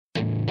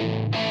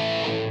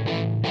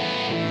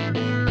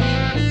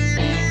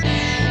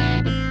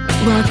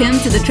Welcome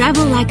to the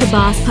Travel Like a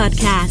Boss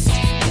podcast,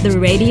 the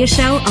radio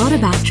show all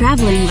about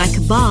traveling like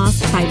a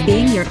boss by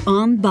being your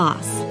own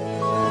boss.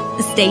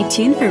 Stay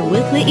tuned for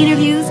weekly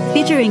interviews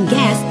featuring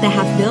guests that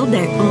have built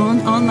their own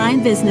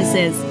online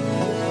businesses.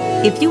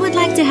 If you would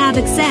like to have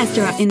access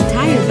to our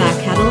entire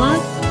back catalog,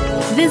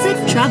 visit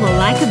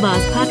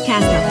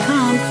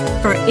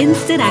travellikeabosspodcast.com for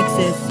instant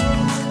access.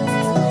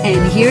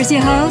 And here's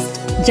your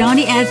host,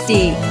 Johnny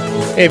FD.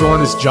 Hey everyone,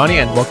 this is Johnny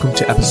and welcome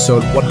to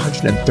episode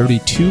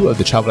 132 of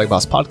the Travel Like a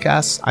Boss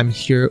podcast. I'm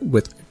here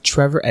with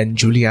Trevor and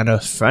Juliana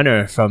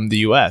Frenner from the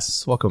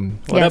US. Welcome.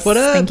 What up?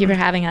 Thank you for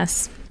having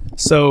us.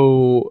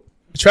 So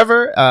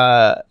Trevor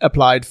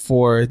applied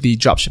for the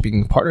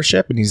dropshipping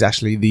partnership, and he's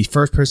actually the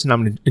first person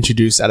I'm going to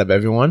introduce out of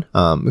everyone.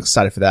 I'm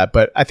excited for that.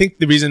 But I think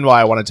the reason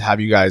why I wanted to have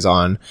you guys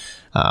on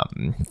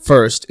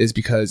first is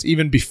because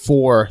even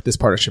before this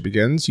partnership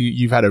begins,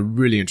 you've had a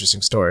really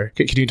interesting story.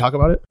 Can you talk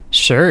about it?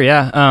 Sure,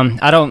 yeah.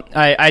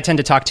 I tend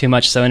to talk too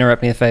much, so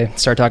interrupt me if I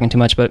start talking too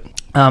much, but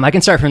I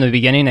can start from the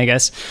beginning, I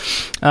guess.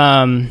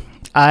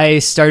 I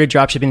started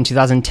dropshipping in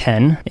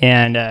 2010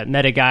 and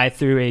met a guy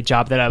through a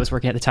job that I was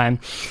working at the time.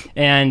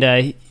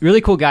 And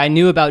really cool guy,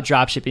 knew about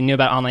dropshipping, knew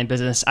about online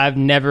business. I've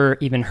never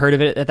even heard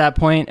of it at that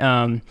point.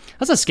 I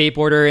was a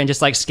skateboarder and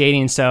just like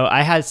skating, so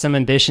I had some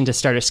ambition to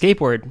start a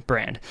skateboard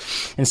brand.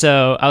 And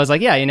so I was like,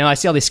 yeah, I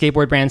see all these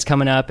skateboard brands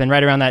coming up, and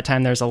right around that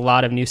time, there's a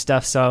lot of new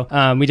stuff. So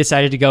we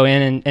decided to go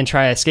in and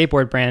try a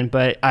skateboard brand,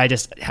 but I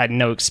just had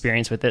no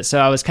experience with it. So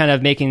I was kind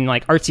of making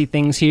like artsy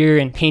things here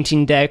and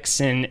painting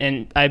decks,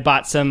 and I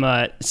bought some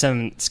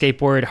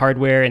skateboard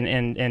hardware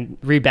and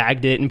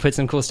rebagged it and put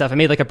some cool stuff. I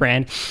made like a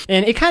brand,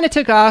 and it kind of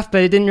took off,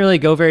 but it didn't really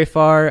go very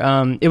far.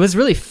 It was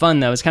really fun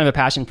though. It was kind of a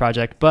passion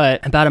project.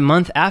 But about a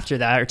month after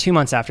that, or 2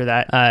 months after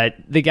that,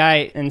 the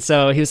guy, and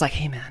so he was like,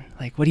 hey man,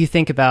 like, what do you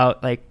think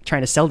about like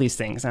trying to sell these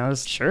things? And I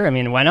was sure. I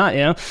mean, why not?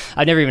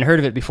 I'd never even heard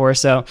of it before.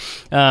 So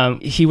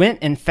he went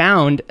and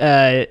found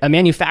a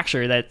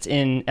manufacturer that's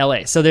in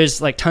LA. So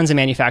there's like tons of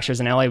manufacturers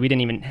in LA.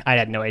 I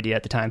had no idea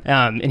at the time.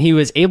 And he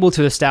was able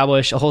to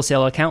establish a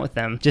wholesale account with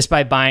them just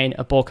by buying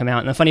a bulk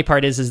amount. And the funny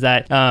part is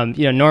that,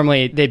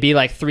 normally they'd be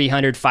like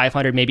 300,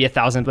 500, maybe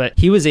 1,000, but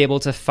he was able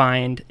to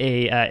find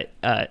a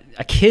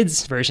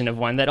kid's version of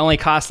one that only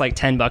cost like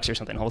 $10 or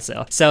something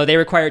wholesale. So they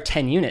required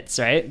 10 units,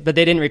 right? But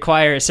they didn't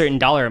require a certain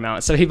dollar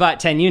amount. So he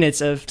bought 10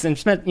 units and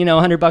spent,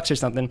 $100 or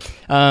something.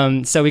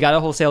 So we got a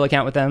wholesale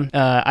account with them.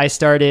 I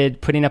started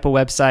putting up a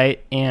website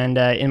and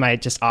in my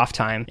just off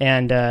time,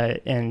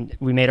 and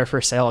we made our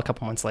first sale a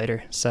couple months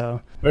later.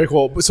 So very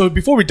cool. So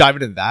before we dive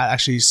into that,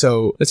 actually,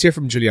 so let's hear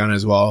from Juliana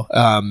as well.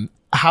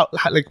 How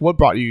what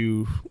brought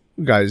you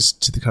guys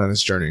to the kind of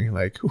this journey?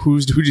 Like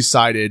who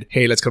decided,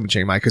 hey, let's come to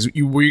Chiang Mai? Because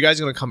were you guys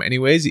going to come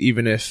anyways,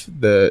 even if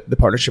the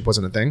partnership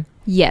wasn't a thing?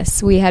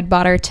 Yes, we had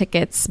bought our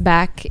tickets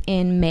back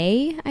in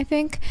May, I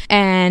think,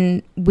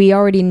 and we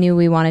already knew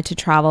we wanted to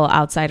travel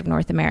outside of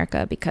North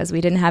America because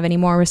we didn't have any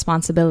more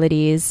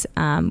responsibilities.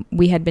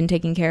 We had been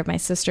taking care of my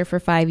sister for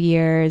 5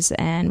 years,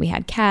 and we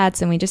had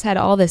cats, and we just had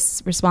all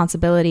this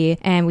responsibility.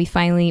 And we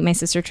finally, my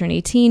sister turned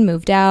 18,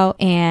 moved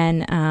out,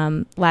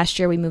 and last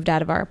year we moved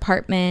out of our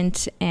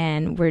apartment,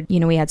 and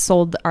we had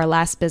sold our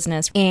last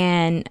business,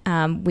 and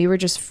we were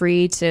just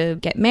free to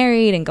get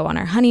married and go on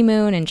our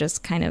honeymoon and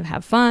just kind of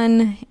have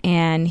fun.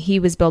 And he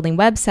was building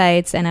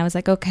websites, and I was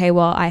like, okay,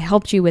 well, I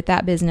helped you with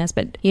that business,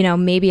 but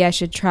maybe I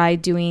should try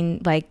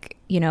doing like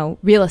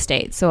real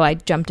estate. So I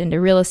jumped into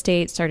real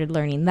estate, started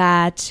learning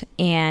that,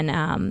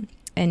 and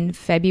in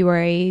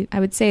February, I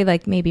would say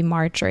like maybe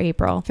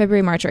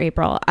February, March or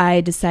April,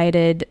 I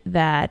decided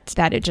that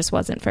it just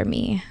wasn't for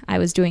me. I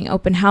was doing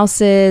open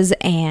houses,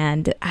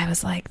 and I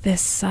was like,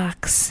 this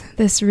sucks.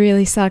 This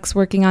really sucks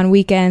working on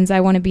weekends.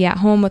 I want to be at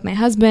home with my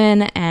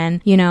husband, and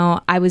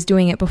I was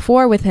doing it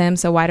before with him,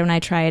 so why don't I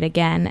try it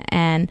again?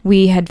 And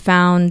we had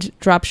found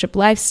Dropship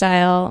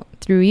Lifestyle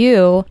through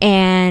you,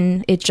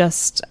 and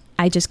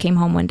I just came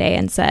home one day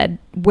and said,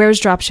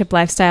 where's Dropship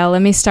Lifestyle?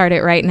 Let me start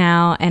it right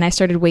now. And I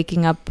started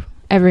waking up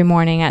every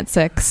morning at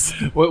 6.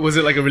 What was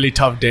it, like a really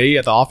tough day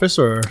at the office,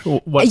 or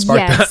what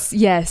sparked that?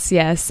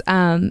 Yes.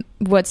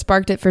 What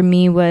sparked it for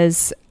me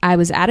was I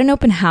was at an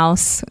open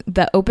house.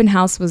 The open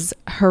house was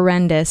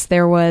horrendous.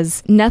 There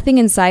was nothing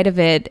inside of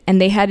it,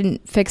 and they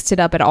hadn't fixed it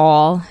up at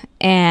all.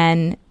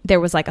 And there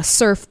was like a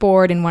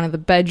surfboard in one of the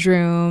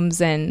bedrooms,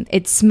 and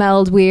it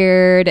smelled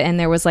weird, and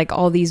there was like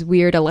all these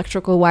weird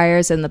electrical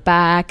wires in the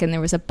back, and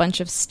there was a bunch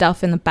of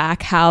stuff in the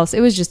back house. It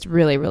was just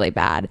really, really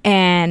bad.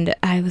 And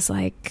I was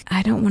like,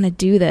 I don't want to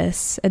do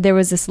this. There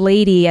was this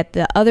lady at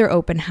the other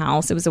open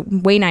house. It was a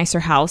way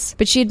nicer house,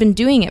 but she had been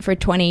doing it for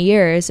 20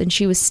 years, and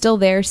she was still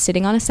there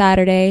sitting on a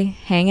Saturday,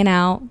 hanging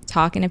out,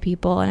 talking to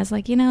people. And I was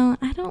like,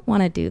 I don't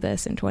want to do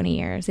this in 20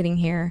 years, sitting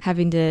here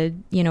having to,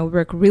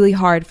 work really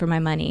hard for my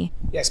money.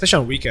 Yeah, especially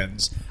on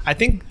weekends. I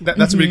think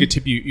that's a really good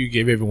tip you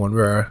gave everyone,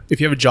 where if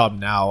you have a job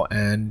now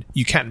and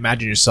you can't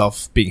imagine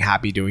yourself being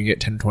happy doing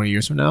it 10 to 20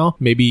 years from now,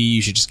 maybe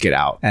you should just get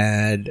out.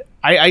 And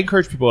I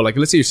encourage people, like,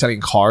 let's say you're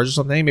selling cars or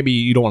something. Maybe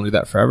you don't want to do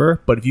that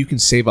forever, but if you can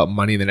save up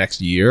money the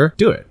next year,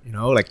 do it.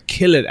 Like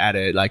kill it at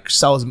it. Like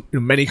sell as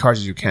many cars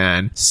as you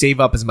can, save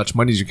up as much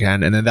money as you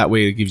can, and then that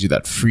way it gives you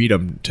that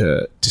freedom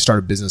to start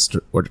a business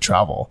or to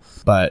travel.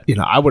 But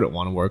I wouldn't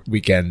want to work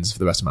weekends for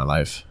the rest of my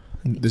life.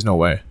 There's no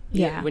way.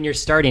 Yeah. When you're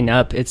starting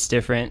up, it's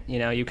different.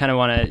 You kind of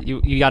want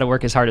to, you got to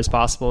work as hard as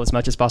possible, as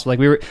much as possible.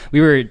 Like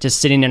we were just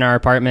sitting in our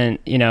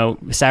apartment,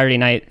 Saturday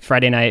night,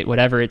 Friday night,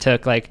 whatever it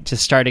took, like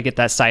just try to get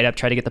that site up,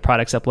 try to get the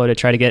products uploaded,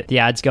 try to get the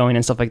ads going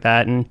and stuff like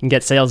that and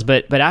get sales.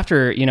 But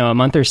after, a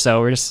month or so,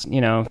 we're just,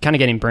 kind of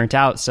getting burnt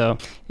out. So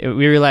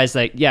we realized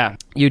like, yeah,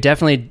 you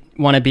definitely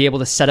want to be able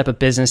to set up a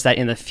business that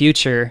in the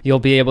future you'll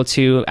be able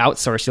to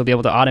outsource, you'll be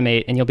able to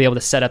automate, and you'll be able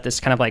to set up this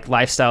kind of like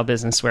lifestyle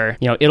business where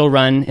it'll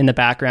run in the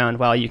background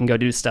while you can go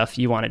do stuff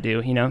you want to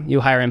do. You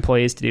hire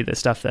employees to do the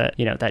stuff that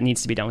that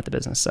needs to be done with the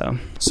business.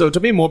 So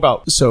tell me more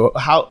about,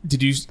 how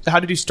did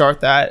you start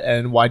that,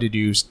 and why did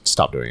you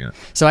stop doing it?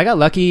 So I got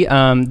lucky.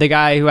 The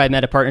guy who I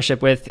met a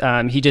partnership with,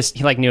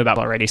 he like knew about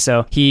it already,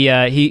 so he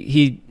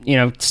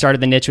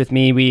started the niche with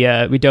me.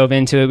 We dove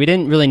into it. We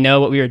didn't really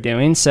know what we were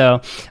doing.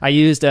 So I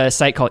used a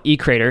site called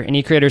eCreator, and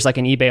eCreator is like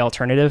an eBay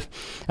alternative.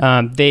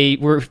 They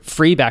were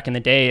free back in the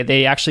day.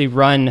 They actually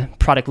run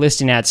product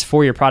listing ads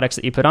for your products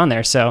that you put on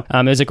there. So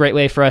it was a great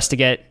way for us to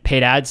get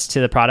paid ads to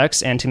the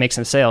products and to make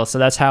some sales. So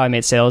that's how I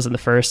made sales in the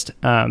first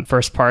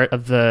part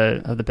of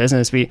the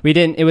business.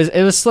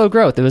 It was slow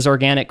growth. It was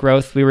organic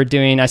growth.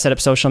 I set up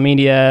social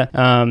media.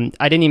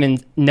 I didn't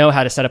even know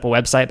how to set up a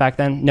website back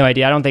then. No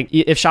idea. I don't think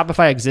if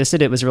Shopify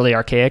existed, it was really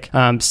archaic.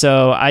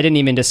 So I didn't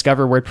even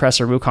discover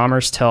WordPress or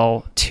WooCommerce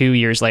till 2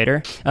 years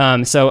later.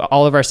 So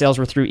all of our sales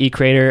were through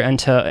eCreator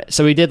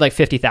so we did like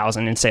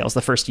 50,000 in sales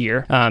the first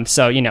year.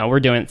 So, we're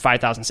doing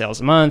 5,000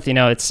 sales a month,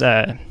 it's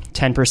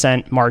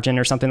 10% margin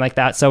or something like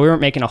that. So we weren't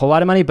making a whole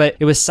lot of money, but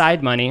it was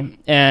side money.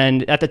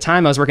 And at the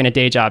time I was working a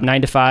day job,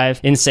 9 to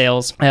 5 in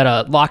sales at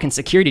a lock and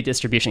security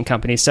distribution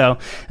company. So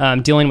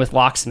dealing with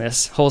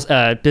locksmiths, whole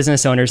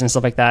business owners and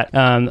stuff like that.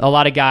 A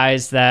lot of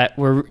guys that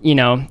were,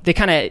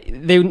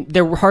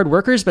 they were hard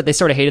workers, but they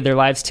sort of hated their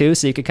lives too.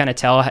 So you could kind of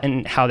tell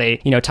in how they,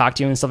 talk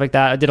to you and stuff like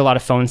that. I did a lot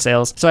of phone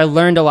sales. So I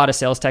learned a lot of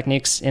sales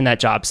techniques in that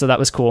job. So that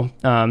was cool.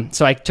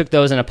 So I took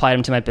those and applied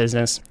them to my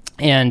business.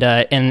 And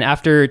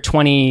after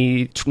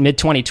mid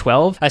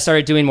 2012, I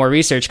started doing more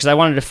research because I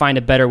wanted to find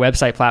a better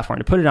website platform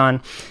to put it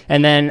on.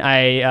 And then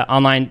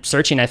online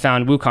searching, I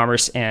found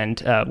WooCommerce and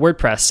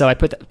WordPress. So I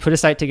put a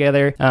site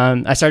together.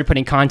 I started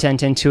putting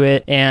content into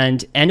it.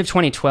 And end of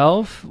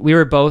 2012, we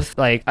were both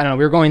like, I don't know,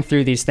 we were going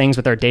through these things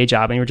with our day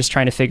job, and we were just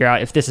trying to figure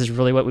out if this is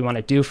really what we want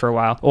to do for a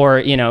while, or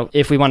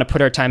if we want to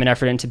put our time and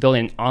effort into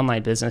building an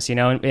online business.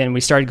 And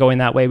we started going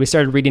that way. We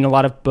started reading a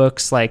lot of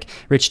books like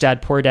Rich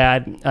Dad Poor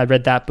Dad. I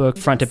read that book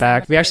front to back.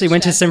 We actually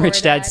went to some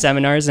Rich Dad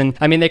seminars, and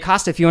I mean, they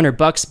cost a few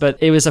 $100,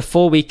 but it was a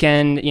full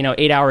weekend,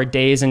 8-hour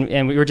days,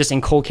 and we were just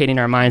inculcating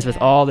our minds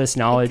with all this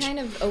knowledge. It kind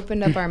of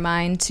opened up our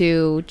mind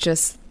to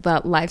just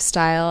that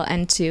lifestyle,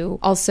 and to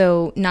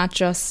also not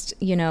just,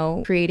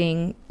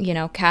 creating,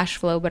 cash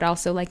flow, but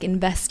also like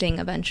investing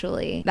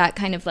eventually. That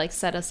kind of like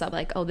set us up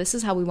like, oh, this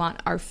is how we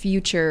want our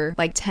future,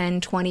 like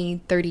 10,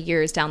 20, 30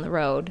 years down the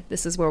road.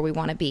 This is where we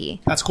want to be.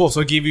 That's cool.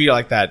 So it gave you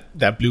like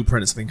that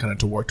blueprint, something kind of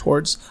to work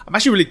towards. I'm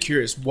actually really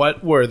curious,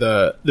 what were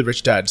the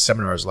Rich Dad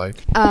seminars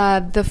like?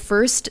 The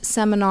first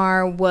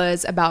seminar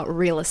was about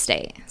real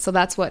estate. So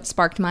that's what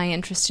sparked my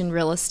interest in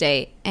real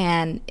estate.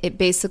 And it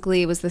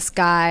basically was this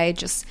guy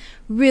just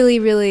really,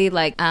 really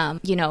like,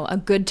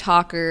 a good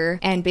talker,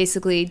 and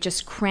basically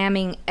just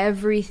cramming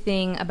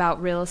everything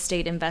about real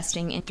estate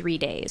investing in 3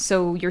 days.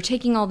 So you're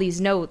taking all these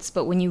notes,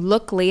 but when you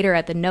look later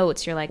at the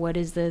notes, you're like, what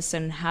is this?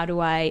 And how do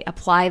I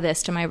apply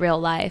this to my real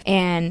life?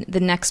 And the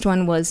next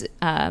one was,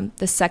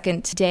 the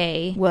second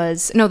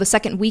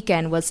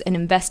weekend was an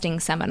investing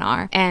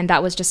seminar. And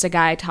that was just a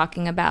guy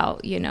talking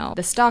about,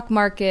 the stock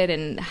market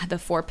and the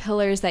 4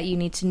 pillars that you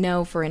need to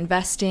know for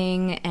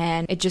investing.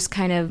 And it just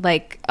kind of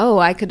like, oh,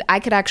 I could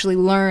actually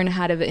learn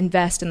how to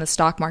invest in the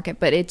stock market,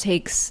 but it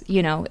takes,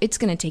 it's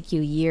going to take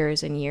you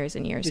years and years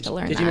and years to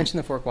learn. Did you mention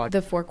the 4 quadrants?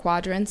 The 4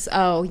 quadrants?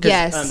 Oh,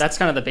 yes. That's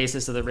kind of the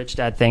basis of the Rich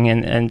Dad thing.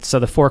 And so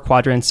the 4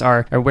 quadrants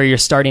are where you're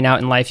starting out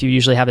in life. You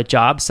usually have a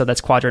job. So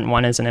that's quadrant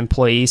 1 as an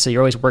employee. So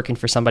you're always working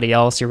for somebody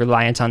else. You're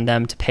reliant on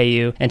them to pay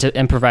you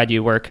and provide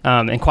you work.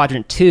 And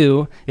quadrant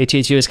 2, they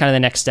teach you, is kind of the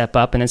next step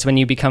up. And it's when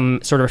you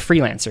become sort of a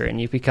freelancer,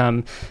 and you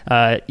become,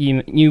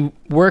 you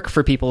work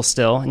for people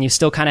still, and you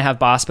still kind of have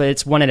boss, but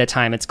it's one at a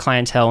time. It's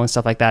clientele and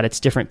stuff like that. It's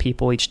different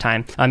people each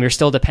time. You're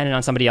still dependent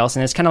on somebody else,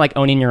 and it's kind of like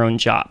owning your own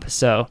job.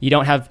 So you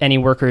don't have any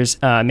workers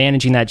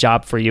managing that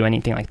job for you,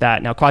 anything like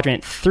that. Now,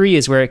 quadrant 3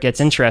 is where it gets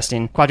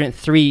interesting. Quadrant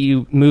 3,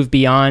 you move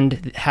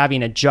beyond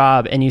having a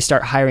job, and you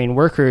start hiring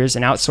workers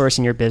and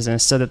outsourcing your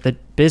business so that the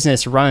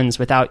business runs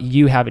without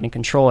you having to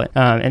control it.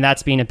 And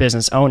that's being a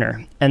business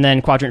owner. And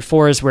then quadrant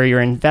 4 is where you're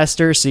an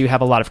investor. So you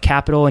have a lot of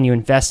capital, and you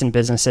invest in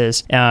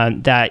businesses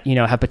that,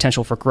 have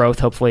potential for growth,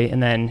 hopefully.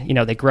 And then,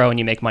 they grow and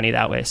you make money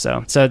that way.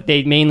 So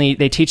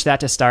they teach that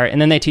to start,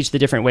 and then they teach the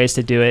different ways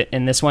to do it.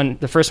 And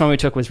the first one we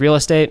took was real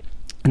estate.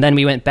 And then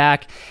we went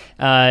back,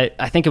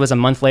 I think it was a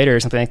month later or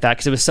something like that,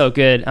 because it was so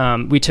good.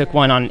 We took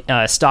one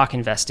on stock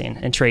investing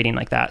and trading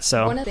like that.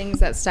 So one of the things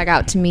that stuck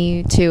out to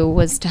me too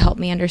was to help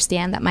me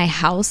understand that my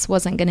house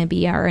wasn't going to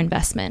be our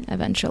investment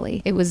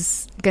eventually. It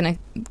was going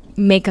to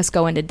make us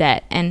go into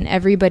debt. And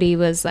everybody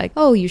was like,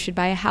 oh, you should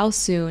buy a house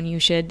soon. You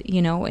should,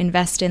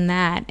 invest in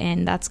that.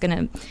 And that's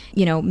going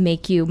to,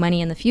 make you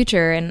money in the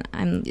future. And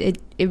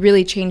it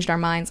really changed our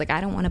minds. Like,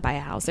 I don't want to buy a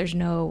house. There's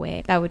no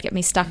way. That would get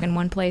me stuck in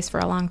one place for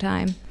a long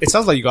time. It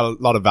sounds like you got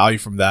a lot of value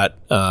from that.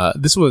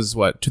 This was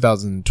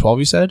 2012,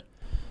 you said?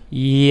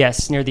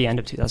 Yes, near the end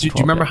of 2012. Do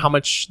you remember how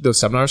much those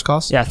seminars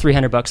cost? Yeah,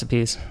 $300 a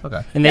piece. Okay.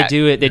 And they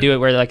do it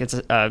where like it's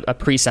a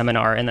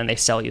pre-seminar, and then they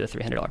sell you the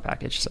 $300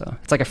 package. So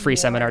it's like a free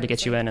seminar to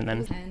get you in, and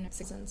then 10,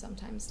 6, and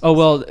sometimes. Oh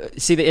well,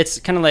 see,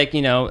 it's kind of like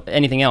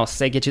anything else.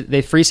 They get you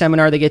the free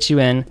seminar, they get you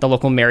in the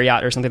local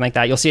Marriott or something like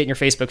that. You'll see it in your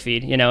Facebook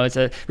feed. It's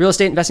a real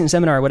estate investing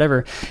seminar or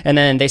whatever, and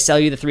then they sell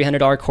you the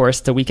 $300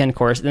 course, the weekend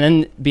course, and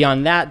then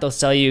beyond that, they'll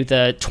sell you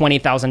the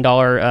 $20,000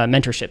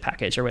 mentorship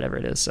package or whatever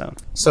it is.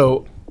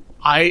 So.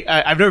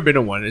 I've never been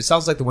to one. It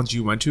sounds like the ones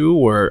you went to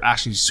were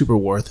actually super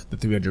worth the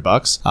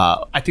 $300.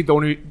 I think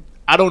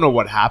I don't know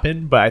what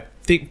happened, but I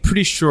think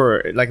pretty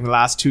sure like in the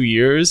last 2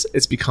 years,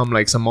 it's become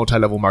like some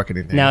multi-level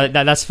marketing thing. Now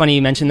that's funny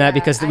you mentioned that,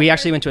 because we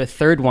actually went to a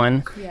third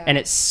one and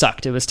it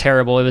sucked. It was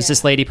terrible. It was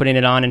this lady putting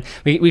it on, and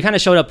we kind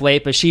of showed up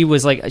late, but she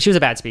was a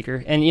bad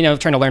speaker, and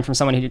trying to learn from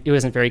someone who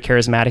isn't very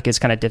charismatic is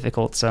kind of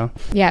difficult. So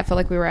yeah, I felt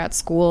like we were at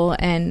school,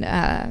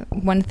 and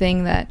one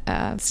thing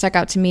that stuck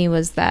out to me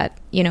was that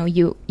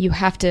you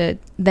have to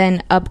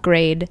then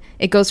upgrade.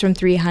 It goes from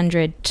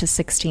 300 to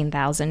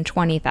 16,000,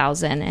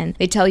 20,000, and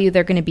they tell you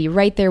they're going to be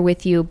right there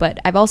with you. But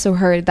I've also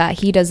heard that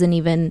he doesn't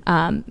even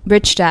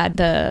Rich Dad,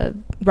 the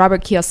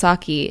Robert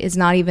Kiyosaki, is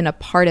not even a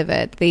part of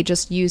it. They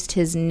just used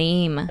his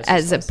name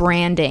as a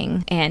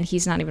branding, and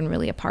he's not even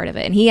really a part of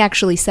it. And he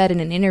actually said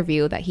in an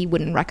interview that he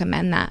wouldn't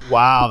recommend that.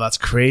 Wow, that's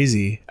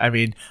crazy. I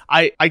mean,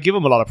 I give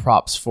him a lot of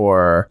props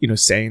for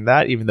saying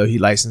that, even though he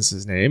licensed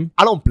his name.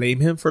 I don't blame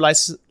him for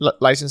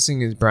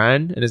licensing his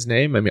brand and his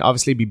name. I mean,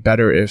 obviously it'd be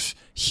better if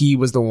he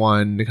was the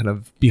one kind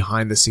of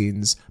behind the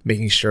scenes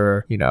making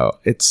sure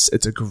it's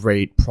a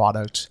great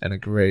product and a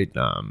great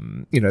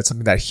it's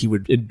something that he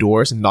would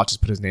endorse and not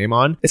just put his name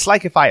on. It's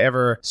like if I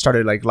ever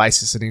started like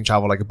licensing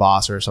Travel Like a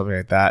Boss or something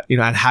like that,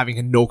 and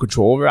having no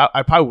control over it,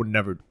 I probably would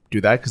never do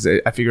that, because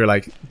I figure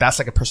like that's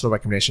like a personal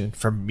recommendation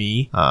from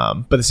me.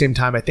 But at the same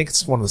time, I think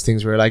it's one of those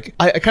things where like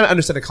I kind of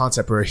understand the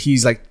concept where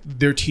he's like,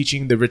 they're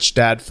teaching the Rich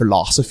Dad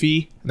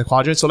philosophy in the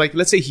quadrant. So like,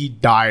 let's say he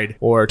died,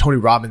 or Tony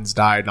Robbins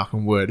died, knock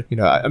on wood,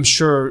 I'm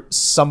sure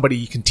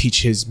somebody can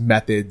teach his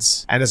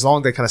methods, and as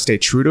long as they kind of stay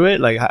true to it,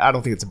 like I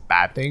don't think it's a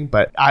bad thing,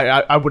 but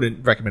I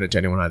wouldn't recommend it to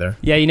anyone either.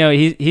 Yeah,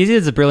 he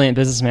is a brilliant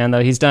businessman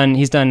though. He's done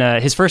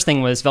his first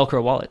thing was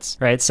Velcro wallets,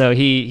 right? So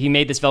he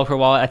made this Velcro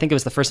wallet. I think it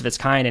was the first of its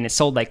kind, and it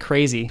sold like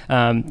crazy.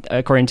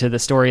 According to the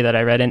story that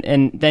I read,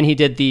 and then he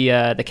did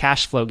the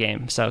cash flow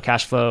game. So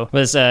cash flow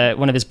was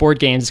one of his board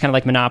games. It's kind of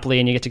like Monopoly,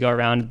 and you get to go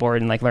around the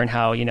board and like learn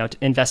how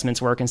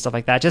investments work and stuff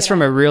like that, just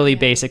from a really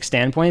basic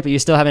standpoint. But you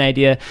still have an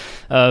idea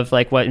of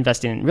like what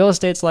investing in real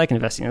estate's like,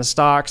 investing in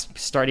stocks,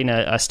 starting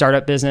a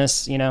startup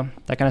business,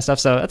 that kind of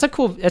stuff. So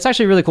it's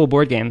actually a really cool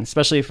board game,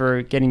 especially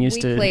for getting used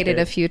to. We played it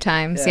a few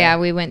times. Yeah,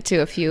 we went to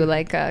a few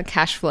like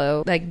cash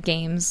flow like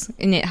games,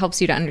 and it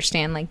helps you to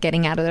understand like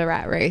getting out of the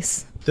rat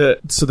race.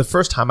 So the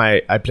first time I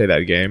played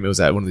that game, it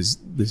was at one of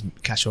these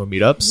cash flow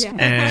meetups,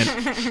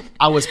 and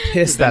I was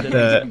pissed that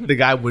the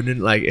guy wouldn't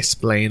like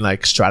explain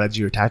like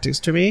strategy or tactics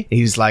to me.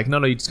 He's like,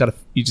 no, you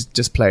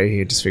just play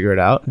here, just figure it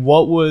out.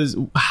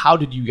 How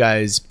did you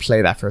guys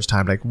play that first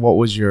time? Like, what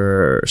was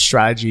your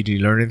strategy? Did you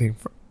learn anything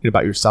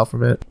about yourself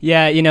from it?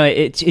 Yeah,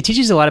 it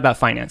teaches a lot about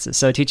finances.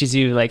 So it teaches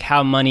you like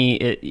how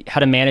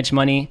to manage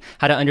money,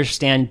 how to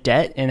understand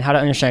debt, and how to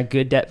understand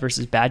good debt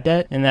versus bad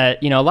debt. And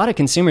that, a lot of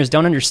consumers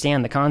don't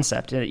understand the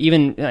concept.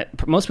 Even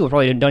most people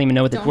probably don't even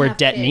know what the word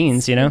debt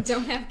means, Don't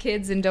have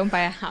kids and don't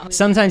buy a house.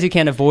 Sometimes you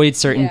can't avoid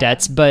certain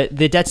debts, but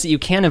the debts that you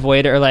can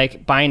avoid are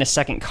like buying a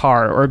second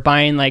car, or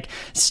buying like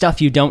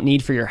stuff you don't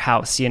need for your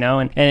house,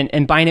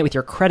 and buying it with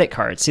your credit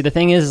card. See, the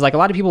thing is like a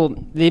lot of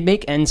people, they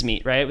make ends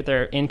meet, right, with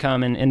their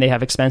income, and they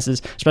have expenses,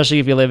 especially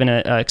if you live in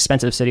an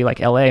expensive city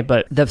like LA.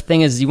 But the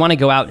thing is, you want to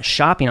go out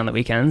shopping on the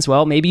weekends.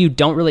 Well, maybe you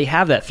don't really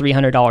have that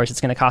 $300 it's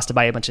going to cost to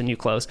buy a bunch of new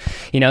clothes.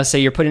 So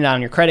you're putting it on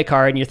your credit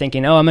card and you're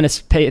thinking, oh, I'm going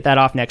to pay that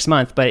off next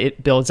month. But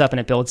it builds up and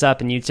it builds up,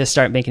 and you just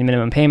start making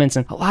minimum payments.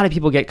 And a lot of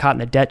people get caught in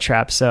the debt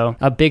trap. So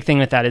a big thing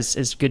with that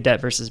is good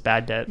debt versus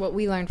bad debt. What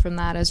we learned from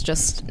that is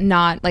just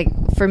not like,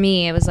 for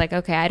me, it was like,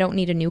 okay, I don't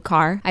need a new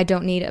car. I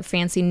don't need a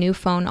fancy new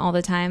phone all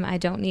the time. I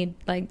don't need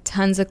like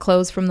tons of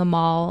clothes from the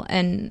mall.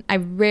 And I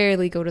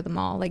rarely go to the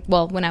mall. Like,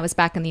 well, when I was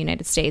back in the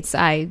United States,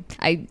 I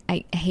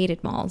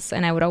hated malls,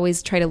 and I would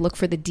always try to look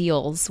for the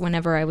deals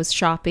whenever I was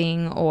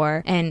shopping,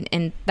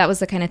 and that was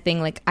the kind of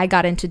thing, like, I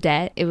got into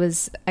debt.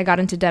 I got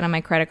into debt on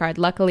my credit card.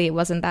 Luckily, it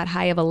wasn't that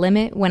high of a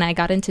limit when I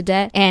got into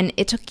debt, and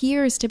it took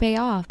years to pay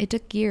off. It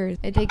took years.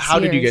 It takes How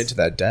years. did you get into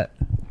that debt?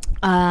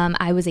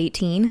 I was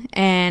 18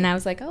 and I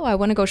was like, oh, I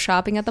want to go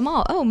shopping at the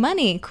mall. Oh,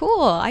 money.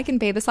 Cool. I can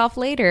pay this off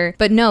later.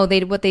 But no,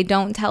 what they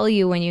don't tell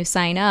you when you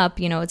sign up,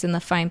 it's in the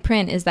fine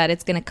print, is that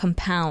it's going to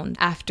compound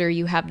after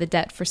you have the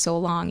debt for so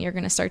long. You're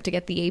going to start to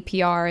get the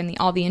APR and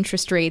all the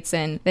interest rates,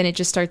 and then it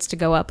just starts to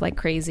go up like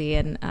crazy.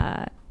 And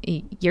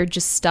you're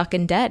just stuck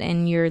in debt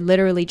and you're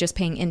literally just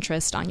paying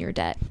interest on your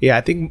debt. Yeah,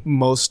 I think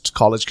most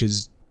college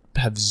kids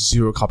have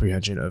zero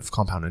comprehension of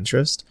compound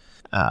interest.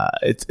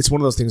 It's one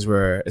of those things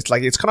where it's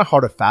kind of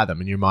hard to fathom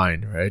in your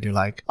mind, right? You're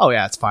like, oh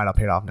yeah, it's fine, I'll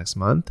pay it off next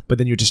month. But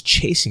then you're just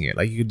chasing it.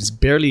 Like you just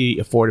barely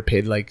afford to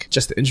pay like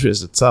just the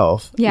interest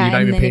itself. Yeah, you're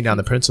not even paying down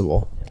the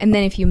principal. And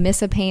then if you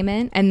miss a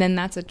payment, and then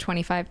that's a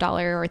 $25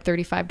 or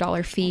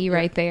 $35 fee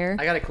right there.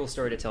 I got a cool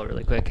story to tell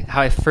really quick.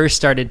 How I first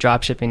started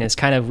dropshipping is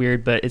kind of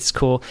weird, but it's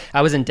cool.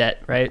 I was in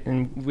debt, right?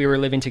 And we were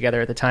living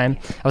together at the time.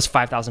 I was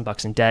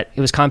 $5,000 in debt.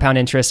 It was compound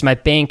interest. My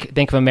Bank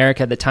of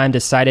America at the time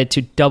decided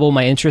to double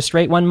my interest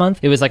rate one month.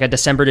 It was like a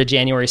December to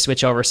January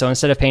switch over. So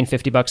instead of paying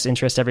 $50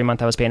 interest every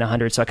month, I was paying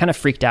 $100. So I kind of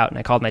freaked out and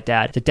I called my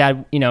dad. I said,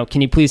 Dad,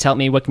 can you please help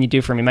me? What can you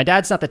do for me? My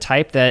dad's not the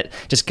type that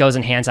just goes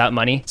and hands out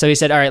money. So he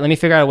said, all right, let me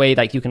figure out a way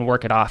like you can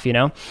work it off,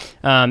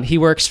 He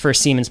works for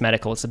Siemens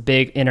Medical. It's a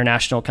big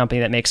international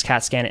company that makes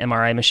CAT scan and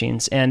MRI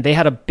machines. And they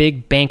had a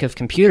big bank of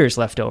computers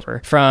left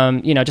over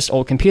from, just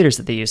old computers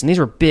that they use. And these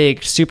were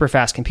big, super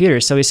fast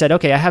computers. So he said,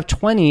 okay, I have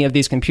 20 of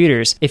these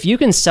computers. If you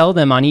can sell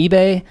them on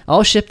eBay,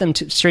 I'll ship them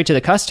straight to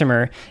the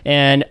customer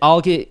and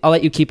I'll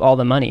let you keep all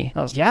the money.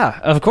 I was, yeah,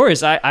 of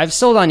course. I've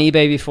sold on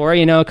eBay before,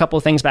 a couple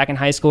of things back in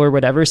high school or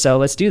whatever. So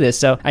let's do this.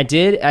 So I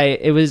did.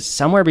 It was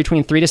somewhere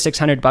between $300 to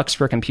 $600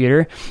 per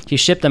computer. He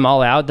shipped them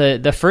all out.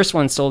 The first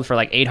one sold for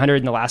like $800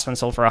 and the last one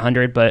sold for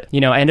 $100. But,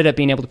 I ended up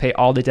being able to pay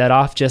all the debt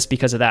off just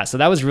because of that. So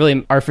that was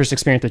really our first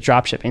experience with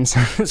drop shipping. So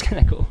it's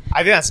kind of cool.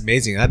 I think that's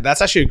amazing.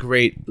 That's actually a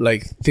great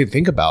thing to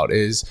think about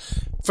is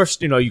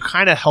first, you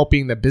kind of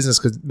helping the business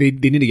because they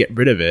need to get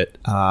rid of it.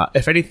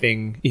 If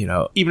anything,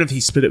 even if he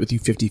split it with you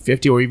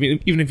 50-50 or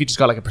even if you just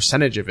got like a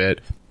percentage of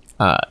it,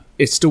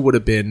 it still would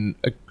have been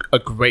a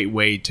great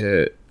way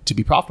to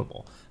be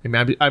profitable. I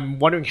mean, I'm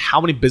wondering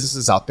how many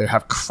businesses out there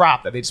have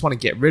crap that they just want to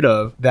get rid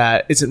of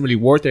that isn't really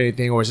worth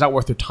anything or is not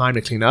worth their time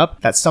to clean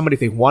up. That somebody, if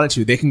they wanted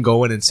to, they can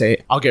go in and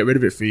say, I'll get rid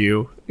of it for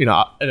you,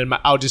 and then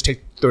I'll just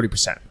take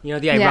 30%.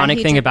 The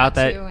ironic thing about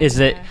that is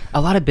that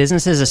a lot of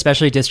businesses,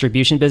 especially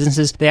distribution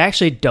businesses, they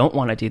actually don't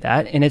want to do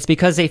that. And it's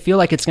because they feel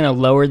like it's going to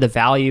lower the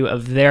value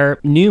of their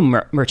new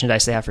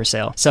merchandise they have for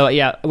sale. So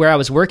yeah, where I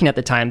was working at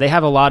the time, they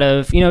have a lot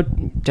of,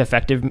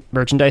 defective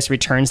merchandise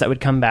returns that would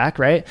come back,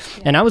 right?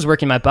 Yeah. And I was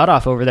working my butt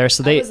off over there.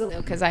 So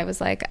because I was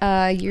like,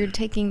 you're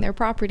taking their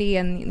property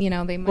and,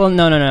 they might... Well,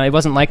 no. It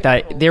wasn't like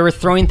that. They were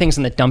throwing things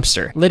in the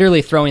dumpster,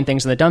 literally throwing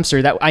things in the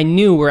dumpster that I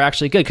knew were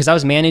actually good because I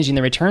was managing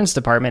the returns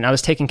department. I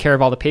was taking care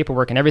of all the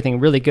paperwork and everything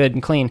really good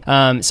and clean.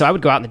 So I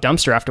would go out in the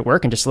dumpster after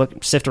work and just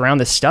sift around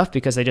this stuff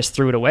because they just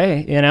threw it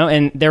away,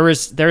 and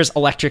there's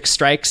electric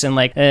strikes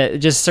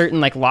and just certain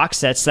lock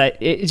sets that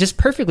it's just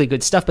perfectly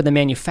good stuff. But the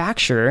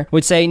manufacturer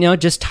would say, no,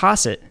 just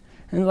toss it.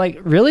 And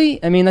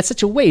really? I mean, that's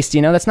such a waste,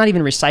 That's not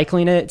even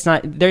recycling it.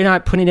 They're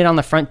not putting it on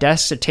the front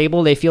desk or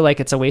table. They feel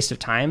like it's a waste of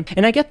time.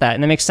 And I get that,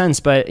 and that makes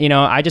sense. But,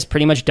 I just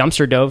pretty much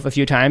dumpster dove a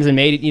few times and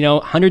made,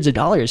 hundreds of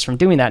dollars from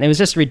doing that. And it was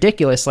just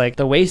ridiculous,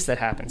 the waste that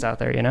happens out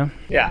there,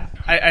 Yeah.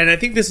 I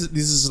think this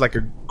is like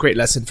a great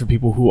lesson for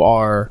people who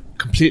are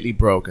completely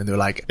broke and they're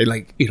like,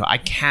 I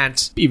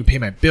can't even pay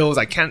my bills.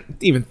 I can't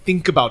even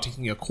think about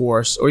taking a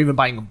course or even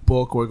buying a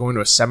book or going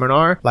to a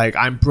seminar.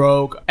 I'm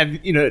broke.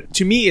 And,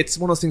 to me, it's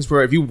one of those things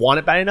where if you want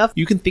it bad enough,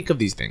 you can think of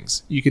these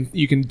things. You can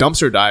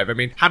dumpster dive. I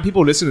mean, how many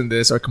people listening to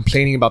this are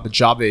complaining about the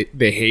job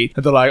they hate?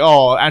 And they're like,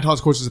 oh,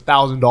 Anton's course is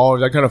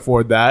 $1,000. I can't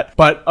afford that.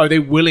 But are they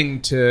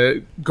willing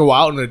to go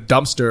out in a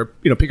dumpster,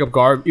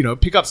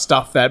 pick up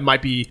stuff that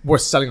might be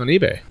worth selling on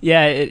eBay?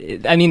 Yeah.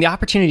 The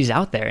opportunity's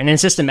out there. And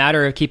it's just a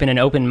matter of keeping an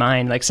open mind.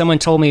 Like someone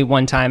told me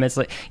one time, it's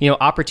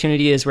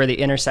opportunity is where the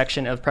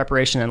intersection of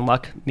preparation and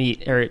luck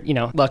meet, or,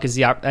 luck is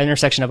the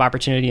intersection of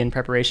opportunity and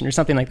preparation or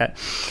something like that.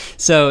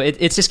 So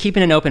it's just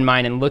keeping an open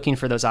mind and looking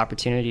for those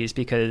opportunities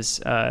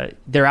because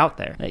they're out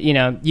there.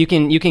 You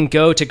can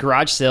go to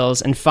garage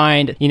sales and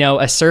find,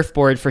 a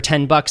surfboard for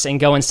 $10 and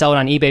go and sell it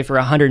on eBay for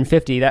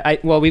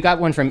 $150. We got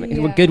one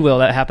from Goodwill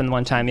that happened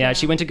one time. Yeah.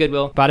 She went to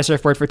Goodwill, bought a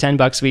surfboard for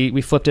 $10.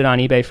 We flipped it on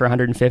eBay for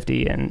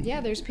 $150. And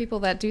yeah, there's people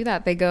that do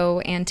that. They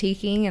go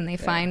antiquing and they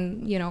find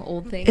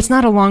old things. It's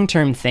not a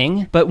long-term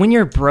thing, but when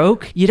you're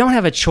broke, you don't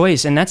have a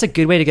choice, and that's a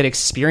good way to get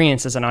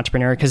experience as an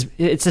entrepreneur because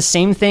it's the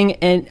same thing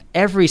in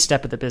every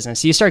step of the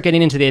business. You start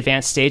getting into the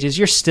advanced stages,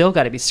 you're still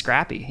got to be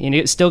scrappy.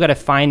 You still got to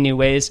find new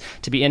ways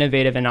to be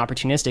innovative and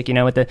opportunistic.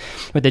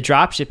 With the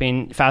drop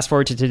shipping, fast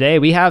forward to today,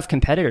 we have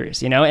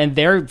competitors, and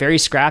they're very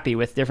scrappy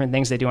with different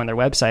things they do on their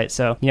website.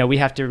 So, we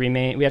have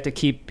to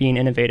keep being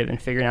innovative and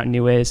figuring out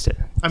new ways to.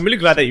 I'm really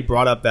glad that you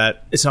brought up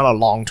that it's not a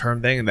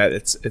long-term thing and that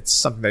it's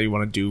something that you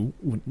want to do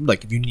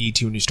if you need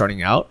to when you're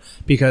starting out,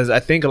 because I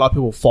think a lot of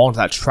people fall into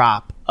that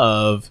trap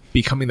of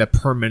becoming the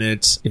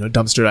permanent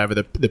dumpster diver,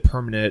 the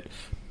permanent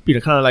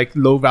kind of like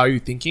low value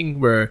thinking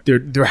where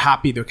they're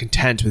happy, they're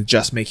content with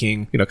just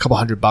making, a couple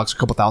 $100, a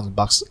couple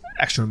 $1,000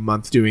 extra a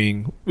month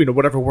doing,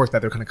 whatever work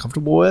that they're kind of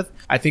comfortable with.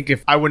 I think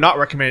if I would not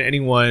recommend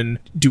anyone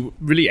do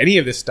really any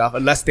of this stuff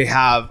unless they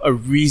have a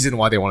reason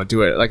why they want to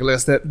do it. Like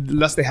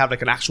unless they have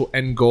like an actual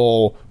end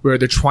goal where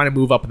they're trying to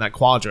move up in that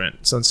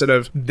quadrant. So instead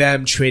of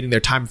them trading their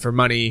time for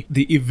money,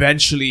 they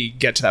eventually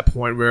get to that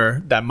point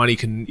where that money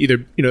can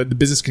either, the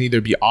business can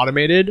either be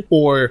automated,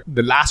 or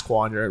the last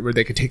quadrant where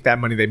they can take that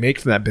money they make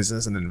from that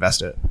business and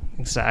invest it.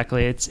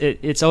 Exactly.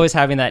 It's always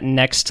having that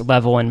next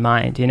level in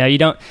mind. You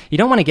don't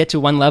want to get to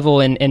one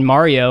level in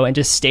Mario and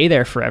just stay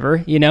there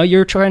forever.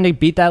 You're trying to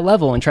beat that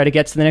level and try to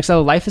get to the next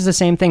level. Life is the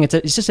same thing.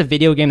 It's just a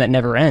video game that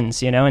never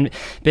ends, and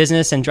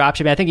business and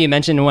dropshipping. I think you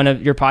mentioned in one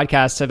of your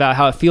podcasts about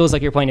how it feels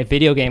like you're playing a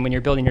video game when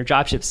you're building your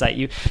dropship site.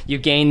 You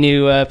gain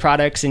new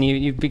products and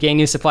you gain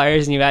new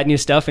suppliers and you add new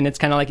stuff, and it's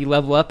kind of like you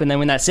level up, and then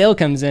when that sale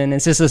comes in,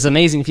 it's just this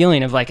amazing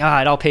feeling of like,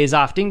 it all pays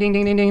off. Ding, ding,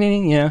 ding, ding, ding,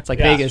 ding. It's like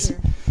Vegas. Sure.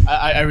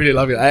 I really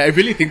love it. I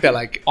really think that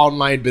like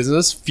online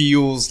business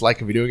feels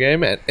like a video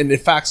game, and in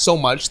fact so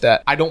much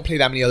that I don't play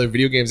that many other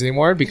video games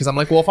anymore, because I'm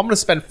like, well, if I'm going to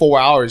spend 4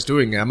 hours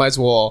doing it, I might as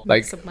well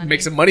like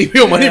make some money,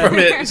 real money from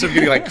it, instead of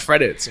getting like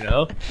credits,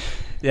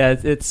 Yeah,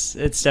 it's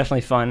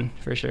definitely fun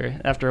for sure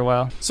after a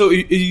while. So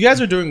you guys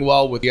are doing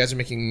well with, you guys are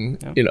making,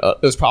 it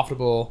was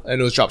profitable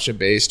and it was dropship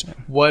based.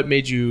 What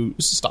made you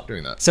stop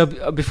doing that?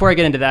 So before I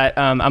get into that,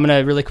 I'm going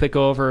to really quick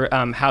go over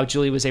how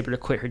Julie was able to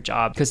quit her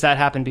job, because that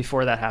happened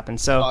before that happened.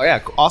 So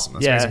awesome.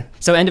 That's amazing.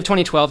 So end of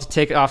 2012, to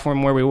take it off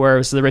from where we were,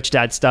 was the Rich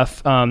Dad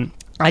stuff.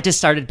 I just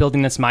started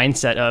building this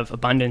mindset of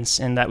abundance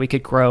and that we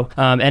could grow.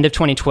 End of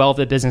 2012,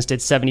 the business did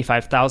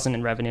 $75,000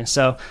 in revenue.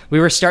 So we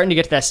were starting to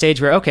get to that stage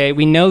where, okay,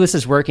 we know this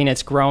is working,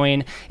 it's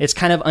growing, it's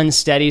kind of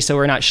unsteady, so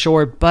we're not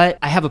sure, but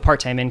I have a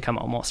part-time income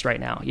almost right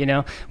now,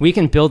 we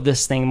can build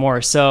this thing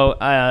more. So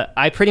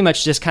I pretty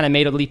much just kind of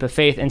made a leap of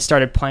faith and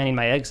started planning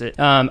my exit.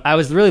 I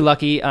was really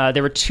lucky.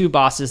 There were two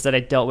bosses that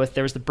I dealt with.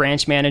 There was the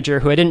branch manager,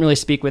 who I didn't really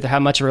speak with or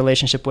have much of a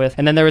relationship with.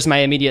 And then there was my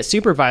immediate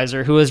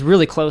supervisor, who I was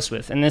really close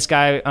with. And this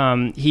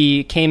guy,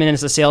 he came in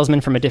as a salesman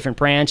from a different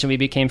branch, and we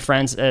became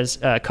friends as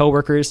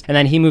co-workers. And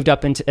then he moved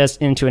up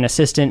into an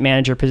assistant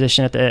manager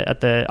position at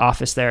the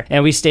office there,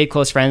 and we stayed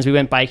close friends. We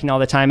went biking all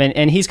the time,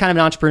 and he's kind of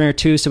an entrepreneur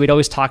too, so we'd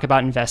always talk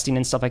about investing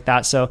and stuff like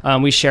that. So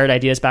we shared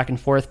ideas back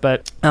and forth.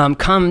 But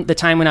come the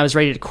time when I was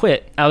ready to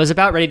quit, I was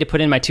about ready to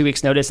put in my 2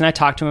 weeks notice, and I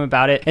talked to him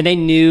about it, and they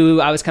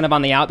knew I was kind of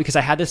on the out because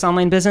I had this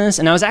online business,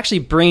 and I was actually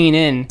bringing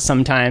in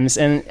sometimes,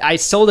 and I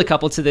sold a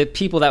couple to the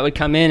people that would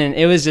come in, and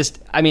it was just,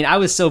 I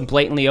was so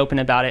blatantly open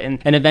about it,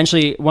 and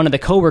eventually one of the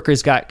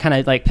coworkers got kind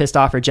of like pissed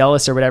off or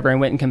jealous or whatever, and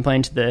went and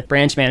complained to the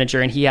branch manager,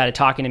 and he had it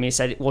talking to me,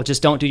 said, well,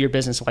 just don't do your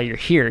business while you're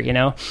here,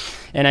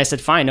 And I said,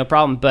 fine, no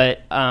problem.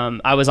 But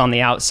I was on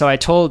the out. So I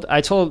told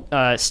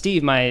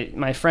Steve,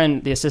 my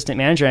friend, the assistant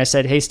manager, and I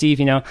said, hey, Steve,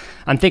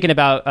 I'm thinking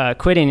about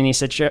quitting. And he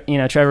said,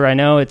 Trevor, I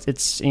know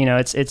it's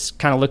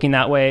kind of looking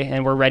that way,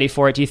 and we're ready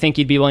for it. Do you think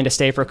you'd be willing to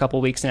stay for a couple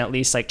of weeks and at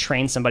least like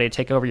train somebody to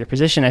take over your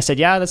position? I said,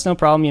 yeah, that's no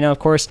problem, of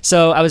course.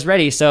 So I was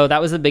ready. So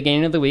that was the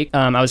beginning of the week.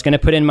 I was going to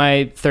put in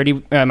my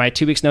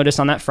 2 weeks notice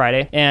on that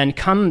Friday, and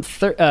come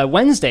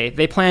Wednesday,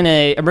 they plan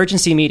a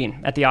emergency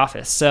meeting at the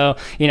office. So,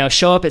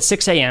 show up at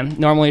 6 a.m.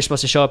 Normally you're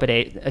supposed to show up at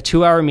 8, a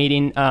 2-hour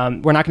meeting.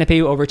 We're not going to pay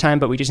you overtime,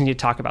 but we just need to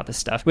talk about this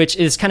stuff, which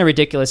is kind of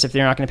ridiculous if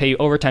they're not going to pay you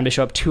overtime to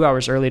show up 2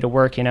 hours early to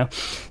work,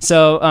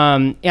 So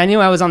I knew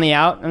I was on the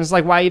out. I was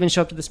like, why even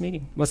show up to this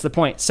meeting? What's the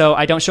point? So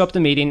I don't show up to the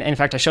meeting. In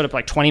fact, I showed up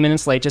like 20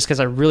 minutes late just because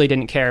I really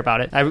didn't care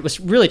about it. I was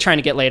really trying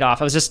to get laid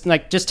off. I was just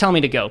like, just tell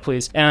me to go,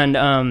 please. And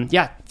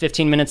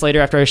 15 minutes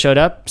later after I showed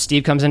up,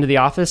 Steve comes into the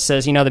office,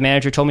 says, the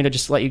manager told me to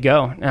just let you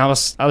go. And I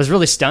was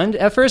really stunned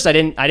at first. I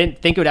didn't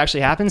think it would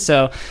actually happen.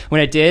 So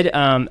when it did,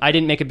 I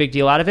didn't make a big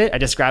deal out of it. I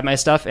just grabbed my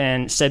stuff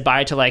and said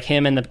bye to like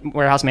him and the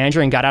warehouse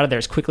manager and got out of there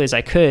as quickly as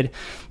I could,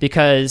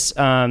 because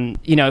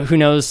who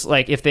knows,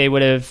 like if they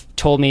would have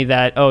told me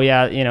that, oh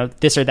yeah,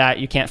 this or that,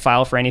 you can't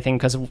file for anything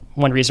because of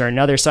one reason or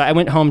another. So I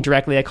went home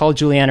directly. I called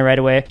Juliana right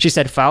away. She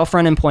said, file for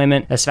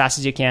unemployment as fast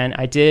as you can.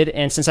 I did.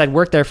 And since I'd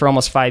worked there for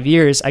almost 5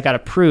 years, I got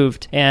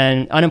approved.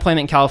 And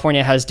unemployment in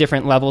California has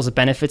different levels of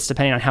benefits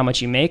depending on how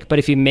much you make. But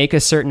if you make a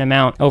certain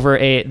amount over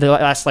the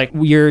last like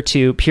year or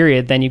two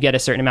period, then you get a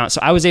certain amount.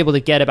 So I was able to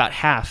get about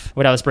half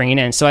what I was bringing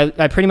in. So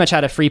I pretty much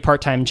had a free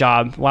part-time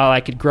job while I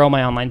could grow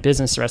my online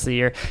business the rest of the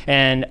year.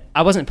 And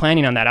I wasn't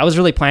planning on that. I was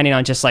really planning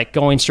on just like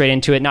going straight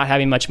into it, not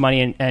having much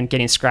money and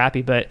getting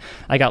scrappy, but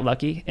I got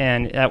lucky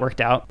and that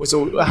worked out.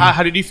 So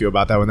how did you feel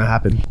about that when that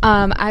happened?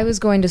 I was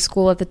going to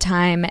school at the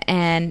time,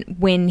 and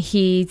when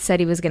he said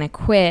he was going to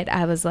quit,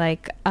 I was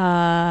like,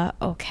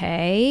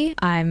 okay,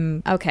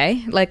 I'm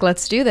okay. Like,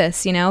 let's do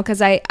this,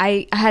 because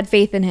I had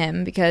faith in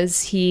him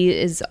because he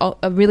is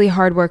a really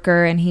hard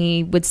worker, and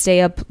he would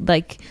stay up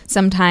like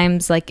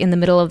sometimes like in the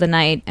middle of the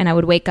night, and I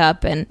would wake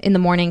up and in the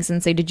mornings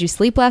and say, did you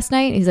sleep last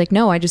night? And he's like,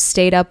 no, I just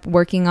stayed up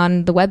working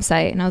on the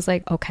website. And I was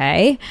like,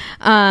 okay.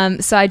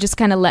 So I just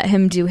kind of let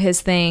him do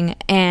his thing.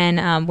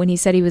 And when he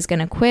said he was going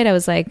to quit, I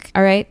was like,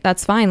 all right,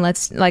 that's fine.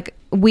 Let's like,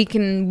 we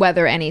can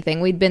weather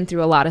anything. We'd been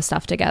through a lot of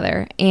stuff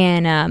together.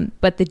 And,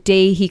 but the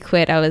day he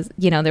quit, I was,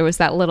 there was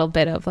that little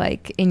bit of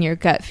like in your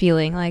gut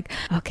feeling like,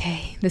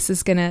 okay, this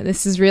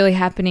is really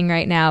happening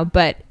right now.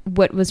 But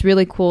what was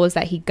really cool is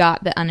that he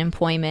got the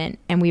unemployment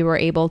and we were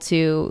able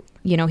to,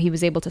 he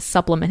was able to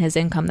supplement his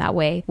income that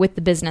way with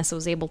the business.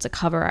 Was able to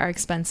cover our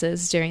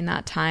expenses during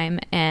that time.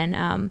 And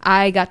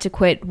I got to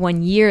quit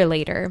 1 year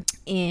later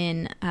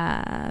in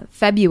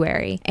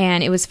February.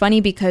 And it was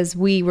funny because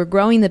we were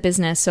growing the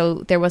business. So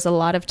there was a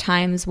lot of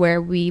times where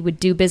we would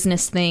do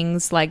business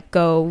things like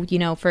go,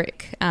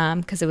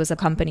 because it was a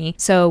company.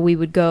 So we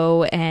would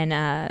go and,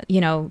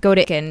 go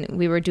to, and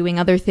we were doing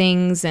other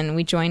things and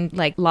we joined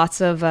like lots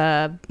of,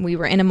 we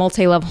were in a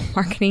multi-level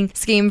marketing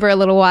scheme for a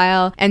little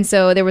while. And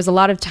so there was a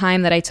lot of time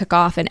that I took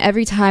off, and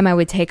every time I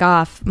would take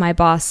off, my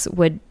boss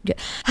would,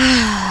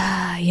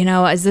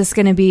 is this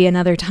going to be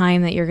another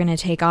time that you're going to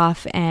take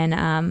off?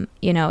 And,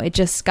 it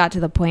just got to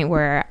the point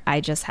where I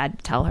just had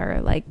to tell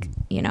her, like,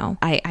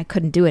 I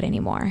couldn't do it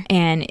anymore.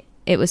 And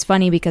it was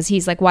funny because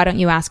he's like, why don't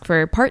you ask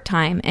for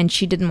part-time? And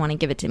she didn't want to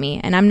give it to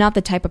me. And I'm not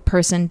the type of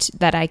person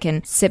that I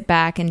can sit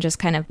back and just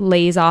kind of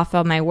laze off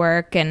on my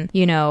work and,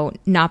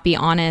 not be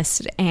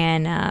honest.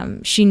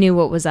 And she knew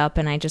what was up,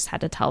 and I just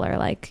had to tell her,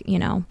 like,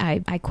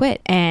 I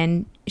quit.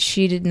 And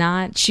she did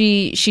not,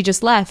 she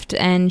just left,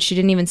 and she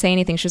didn't even say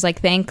anything. She was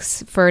like,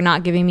 thanks for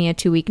not giving me a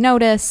 2-week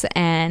notice.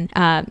 And,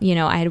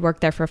 I had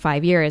worked there for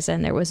 5 years,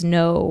 and there was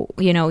no,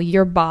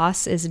 your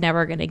boss is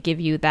never going to give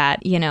you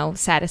that,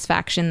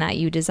 satisfaction that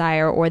you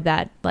desire, or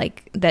that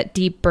like that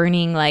deep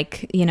burning,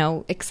 like,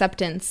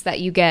 acceptance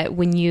that you get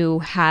when you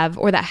have,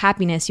 or that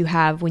happiness you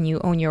have when you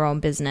own your own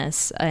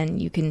business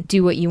and you can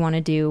do what you want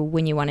to do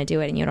when you want to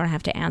do it, and you don't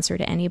have to answer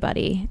to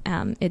anybody.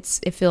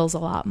 It feels a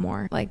lot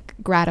more like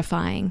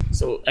gratifying.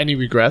 So any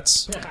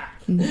regrets?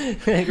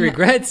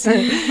 Regrets?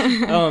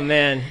 Oh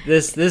man,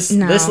 this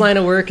line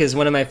of work is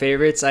one of my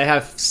favorites. I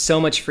have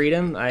so much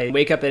freedom. I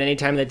wake up at any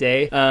time of the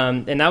day,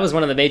 and that was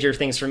one of the major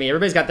things for me.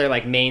 Everybody's got their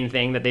like main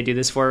thing that they do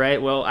this for,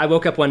 right? Well, I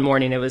woke up one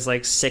morning, it was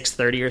like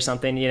 6:30 or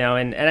something,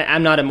 and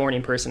I'm not a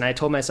morning person. I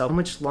told myself, how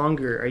much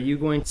longer are you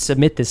going to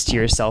submit this to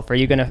yourself? Are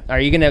you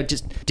gonna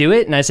just do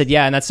it? And I said,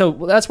 yeah. And that's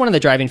one of the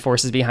driving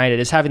forces behind it,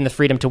 is having the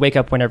freedom to wake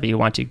up whenever you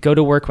want to, go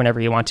to work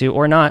whenever you want to,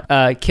 or not.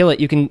 Kill it.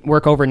 You can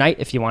work overnight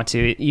if you want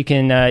to. You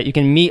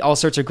can meet all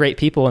sorts of great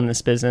people in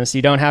this business.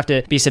 You don't have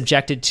to be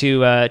subjected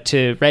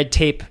to red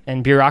tape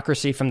and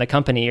bureaucracy from the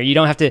company, or you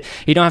don't have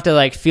to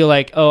like feel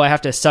like, oh, I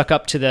have to suck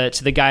up to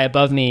the guy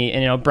above me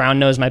and brown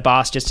nose my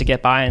boss just to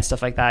get by and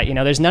stuff like that.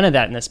 There's none of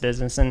that in this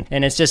business, and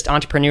it's just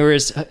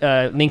entrepreneurs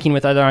linking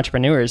with other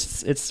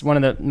entrepreneurs. It's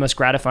one of the most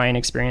gratifying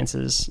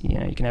experiences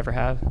you can ever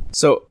have.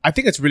 So I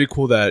think it's really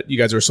cool that you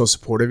guys are so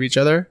supportive of each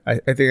other. I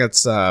think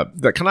that's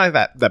that kind of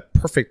like that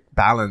perfect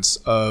balance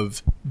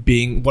of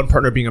being one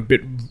partner being a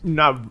bit,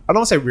 not, I don't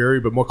want to say weary,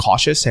 but more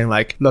cautious, saying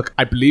like, look,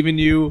 I believe in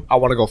you, I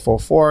want to go full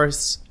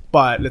force,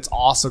 but let's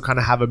also kind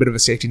of have a bit of a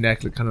safety net,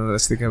 kind of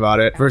let's thinking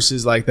about it,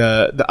 versus like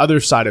the other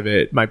side of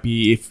it might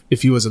be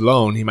if he was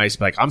alone, he might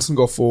be like, I'm just gonna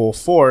go full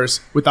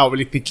force without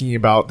really thinking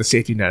about the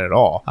safety net at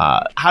all.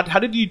 How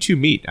did you two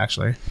meet,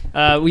 actually?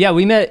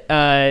 We met,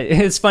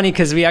 it's funny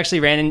because we actually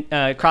ran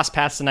in, crossed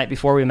paths the night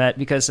before we met,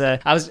 because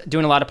I was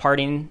doing a lot of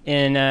partying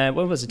in,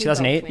 what was it,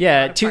 2008?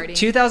 Yeah,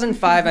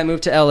 2005 I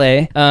moved to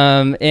LA,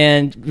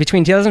 and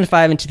between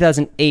 2005 and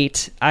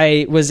 2008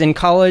 I was in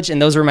college,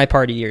 and those were my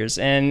party years,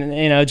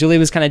 and Julie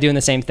was kind of doing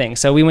the same thing.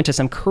 So we went to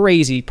some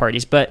crazy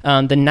parties, but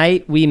the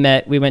night we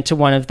met, we went to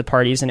one of the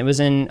parties, and it was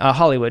in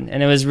Hollywood,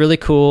 and it was really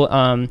cool.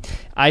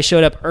 I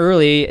showed up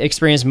early,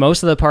 experienced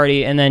most of the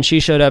party, and then she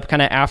showed up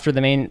kind of after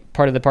the main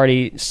part of the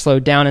party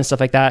slowed down and stuff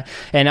like that.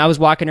 And I was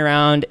walking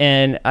around,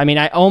 and I mean,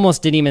 I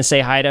almost didn't even say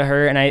hi to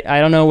her, and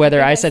I don't know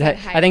whether I said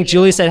hi. I think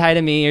Julie said hi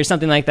to me or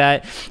something like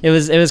that. It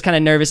was kind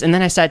of nervous, and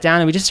then I sat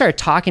down and we just started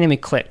talking, and we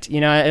clicked. I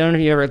don't know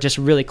if you ever just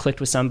really clicked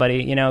with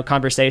somebody,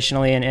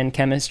 conversationally and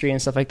chemistry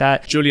and stuff like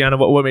that. Juliana,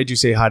 what made you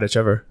say hi to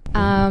Trevor?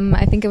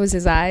 I think it was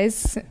his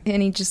eyes,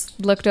 and he just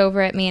looked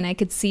over at me, and I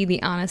could see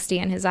the honesty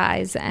in his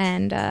eyes,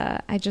 and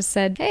I just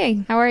said,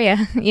 hey, how are you?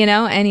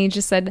 And he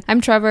just said,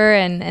 I'm Trevor,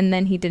 and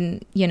then he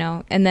didn't,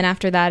 and then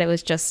after that, it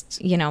was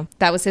just,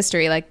 that was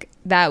history. Like,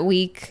 that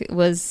week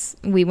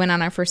we went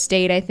on our first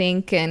date, I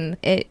think, and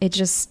it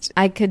just,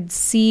 I could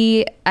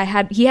see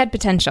he had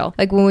potential.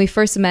 Like, when we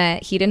first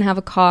met, he didn't have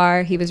a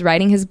car, he was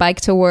riding his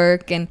bike to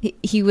work, and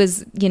he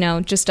was,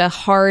 just a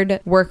hard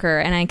worker,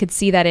 and I could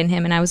see that in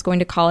him. And I was going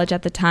to college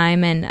at the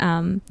time,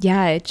 and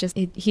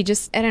he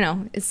just, I don't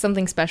know, it's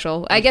something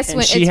special, I guess.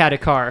 And she had a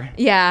car.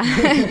 Yeah.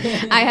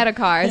 I had a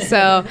car,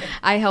 so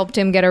I helped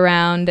him get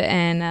around,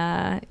 and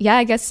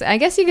I guess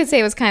you could say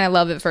it was kind of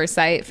love at first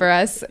sight for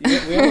us.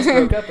 We almost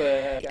broke up.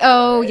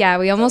 Yeah,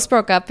 we almost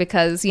broke up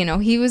because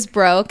he was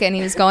broke and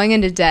he was going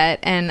into debt,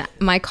 and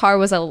my car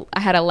was I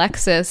had a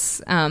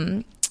Lexus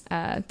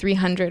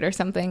 300 or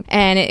something.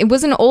 And it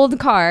was an old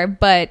car,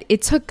 but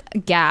it took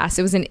gas.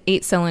 It was an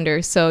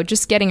 8-cylinder. So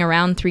just getting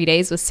around 3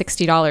 days was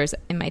 $60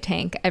 in my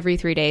tank every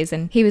 3 days.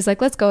 And he was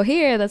like, let's go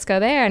here, let's go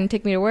there, and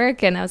take me to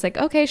work. And I was like,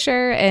 okay,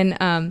 sure. And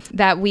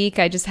that week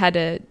I just had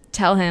to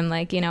tell him,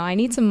 like, you know, I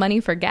need some money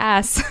for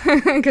gas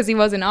because he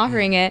wasn't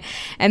offering it.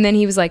 And then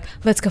he was like,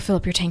 let's go fill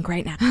up your tank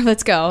right now.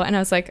 Let's go. And I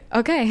was like,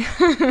 okay.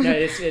 No,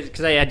 it's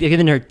because I had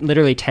given her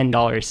literally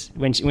 $10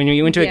 when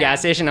we went to a gas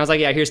station. I was like,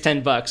 yeah, here's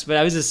 $10. But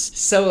I was just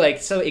so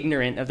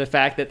ignorant of the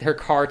fact that her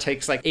car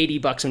takes like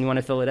 $80 when you want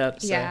to fill it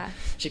up. So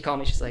she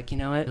called me. She's like, you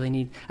know what?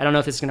 I don't know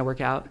if this is going to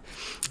work out.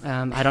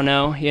 I don't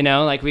know, you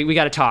know, like we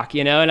got to talk,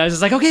 you know? And I was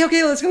just like,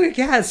 okay, let's go get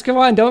gas. Come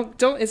on. We're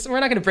not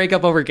going to break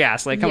up over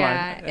gas. Like, come on.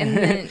 And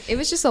then it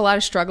was just a lot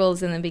of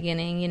struggles in the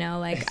beginning, you know,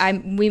 like I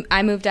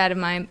moved out of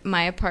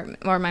my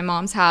apartment or my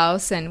mom's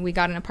house, and we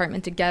got an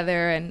apartment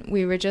together, and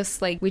we were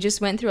just like, we just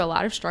went through a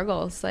lot of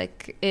struggles.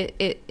 Like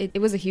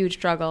it was a huge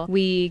struggle.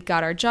 We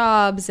got our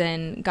jobs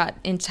and got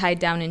tied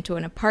down into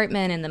an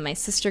apartment, and then my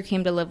sister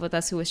came to live with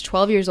us, who was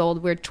 12 years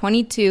old. We're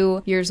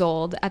 22 years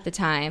old at the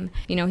time.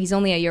 You know, he's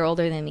only a year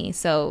older than me.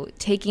 So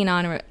taking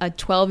on a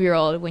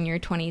 12-year-old when you're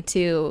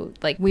 22,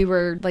 like we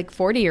were like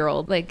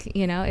 40-year-old, like,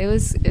 you know, it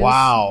was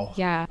wow.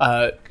 Yeah.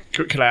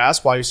 Can I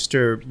ask why your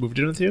sister moved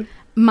in with you?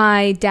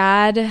 My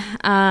dad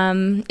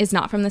is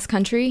not from this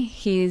country.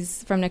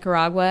 He's from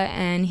Nicaragua,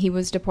 and he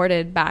was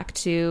deported back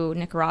to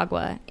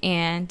Nicaragua.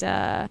 And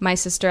my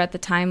sister at the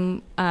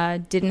time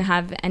didn't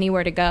have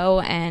anywhere to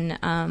go,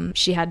 and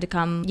she had to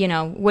come. You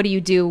know, what do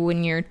you do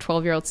when your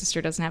 12-year-old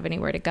sister doesn't have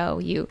anywhere to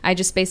go? I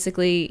just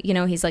basically, you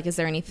know, he's like, is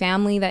there any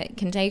family that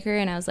can take her?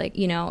 And I was like,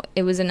 you know,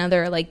 it was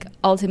another like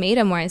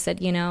ultimatum where I said,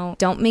 you know,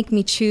 don't make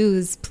me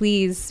choose,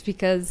 please,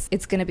 because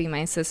it's going to be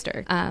my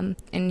sister. And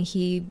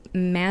he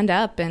manned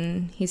up,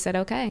 and he said,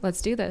 okay, let's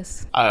do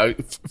this.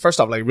 First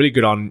off, like, really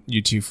good on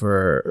you two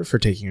for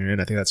taking her in.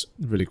 I think that's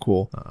really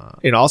cool.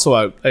 And also,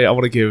 I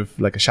want to give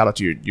like a shout out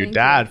to your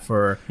dad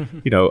for,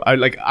 you know,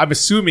 I'm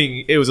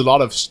assuming it was a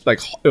lot of like,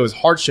 it was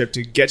hardship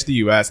to get to the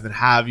US and then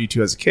have you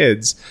two as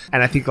kids.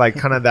 And I think like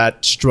kind of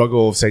that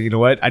struggle of saying, you know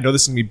what, I know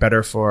this is gonna be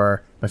better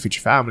for my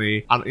future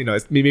family. You know,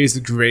 maybe it's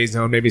the gray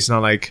zone. Maybe it's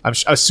not like, I'm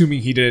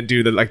assuming he didn't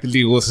do the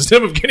legal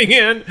system of getting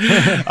in.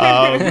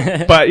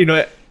 But you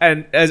know,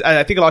 and as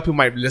I think a lot of people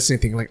might be listening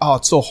thinking like, oh,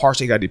 it's so harsh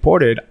that he got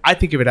deported. I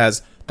think of it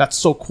as, that's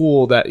so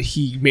cool that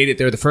he made it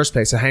there in the first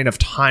place and had enough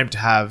time to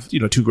have, you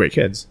know, 2 great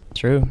kids.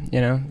 True. You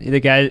know, the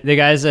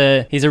guy's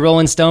he's a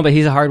rolling stone, but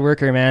he's a hard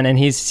worker, man. And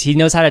he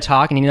knows how to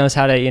talk, and he knows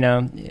how to, you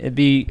know,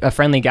 be a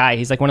friendly guy.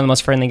 He's like one of the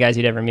most friendly guys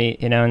you'd ever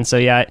meet, you know? And so,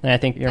 yeah, I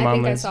think your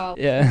mom was. I saw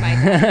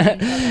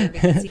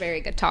because he's a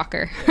very good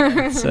talker.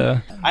 So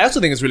I also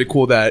think it's really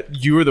cool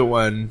that you were the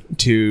one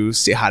to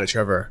say hi to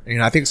Trevor. You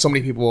know, I think so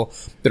many people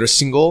that are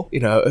single, you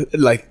know,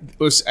 like,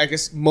 I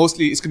guess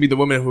mostly it's gonna be the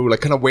women who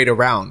like kind of wait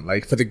around,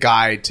 like for the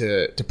guy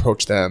to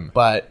approach them.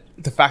 But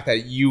the fact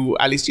that you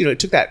at least, you know,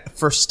 took that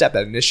first step,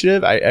 that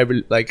initiative, I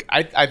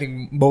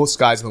think most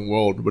guys in the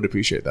world would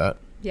appreciate that.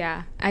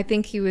 Yeah, I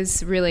think he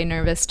was really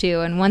nervous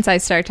too. And once I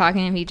started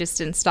talking to him, he just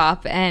didn't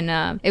stop.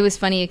 And it was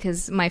funny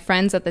because my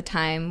friends at the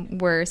time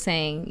were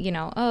saying, you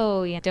know,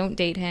 oh, yeah, don't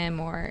date him,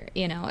 or,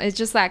 you know, it's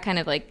just that kind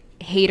of like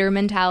hater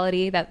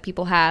mentality that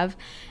people have.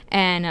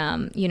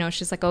 And, you know, it's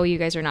just like, oh, you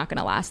guys are not going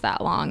to last that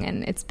long.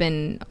 And it's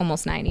been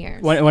almost 9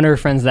 years. One of her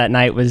friends that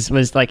night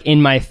was like in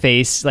my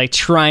face, like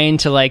trying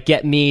to like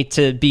get me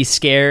to be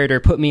scared or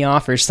put me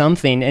off or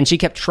something. And she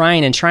kept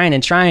trying.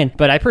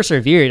 But I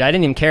persevered. I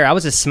didn't even care. I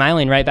was just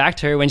smiling right back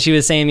to her when she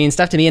was saying mean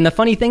stuff to me. And the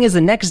funny thing is,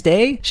 the next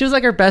day, she was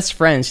like her best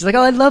friend. She's like,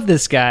 oh, I love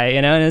this guy,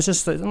 you know? And it's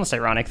just the most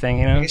ironic thing,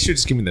 you know? I guess you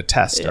just give me the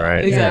test, all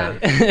right?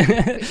 Exactly.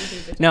 Yeah.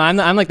 No,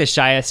 I'm like the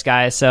shyest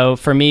guy. So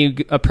for me,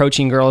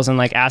 approaching girls and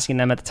like asking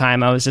them at the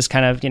time, I was just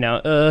kind of, you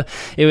know,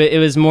 it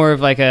was more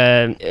of like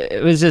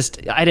it was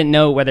just, I didn't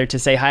know whether to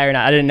say hi or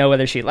not. I didn't know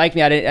whether she liked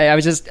me. I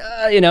was just,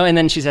 you know, and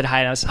then she said hi,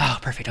 and I was, oh,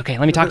 perfect. Okay,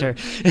 let me talk to her.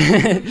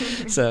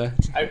 So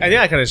I think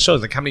that kind of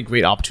shows like how many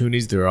great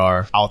opportunities there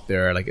are out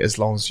there, like as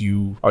long as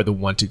you are the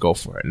one to go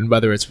for it, and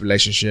whether it's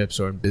relationships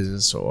or in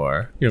business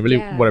or, you know, really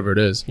whatever it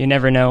is. You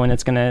never know when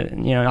it's gonna,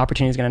 you know, an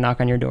opportunity is gonna knock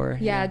on your door.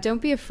 Yeah,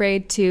 don't be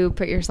afraid to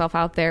put yourself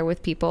out there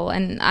with people.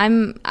 And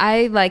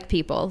I like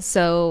people,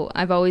 so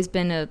I've always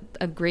been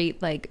a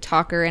great like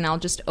talker, and I'll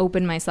just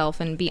open myself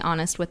and be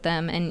honest with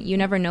them, and you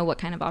never know what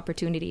kind of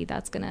opportunity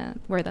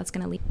where that's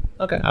gonna lead.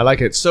 Okay, I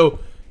like it. So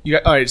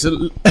all right,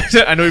 so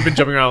I know we've been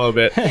jumping around a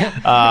little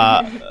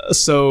bit.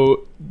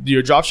 So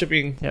your drop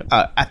shipping,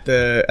 at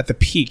the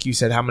peak, you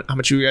said how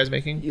much were you guys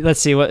making?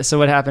 Let's see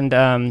what happened.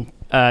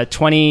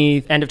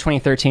 End of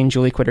 2013,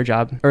 Julie quit her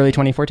job. Early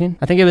 2014,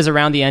 I think it was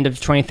around the end of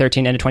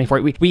 2013, end of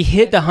 2014. We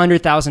hit the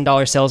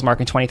 $100,000 sales mark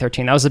in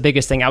 2013. That was the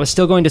biggest thing. I was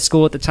still going to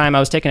school at the time. I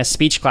was taking a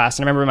speech class,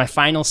 and I remember my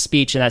final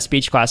speech in that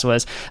speech class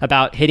was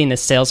about hitting the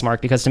sales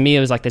mark, because to me it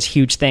was like this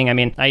huge thing. I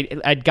mean,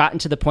 I'd gotten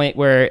to the point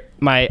where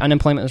my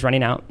unemployment was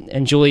running out,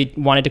 and Julie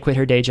wanted to quit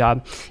her day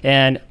job,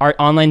 and our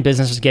online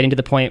business was getting to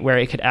the point where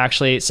it could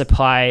actually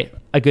supply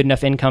a good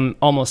enough income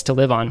almost to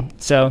live on.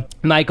 So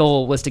my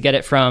goal was to get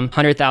it from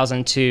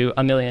 100,000 to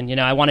 $1 million. You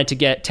know, I wanted to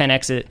get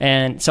 10x it.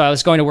 And so I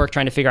was going to work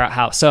trying to figure out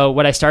how. So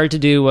what I started to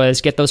do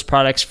was get those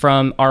products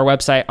from our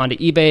website onto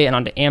eBay and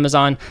onto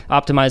Amazon,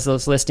 optimize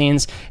those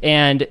listings.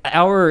 And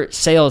our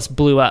sales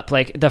blew up.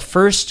 Like the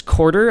first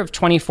quarter of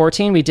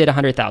 2014, we did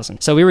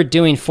 100,000. So we were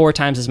doing 4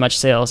 times as much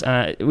sales.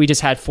 We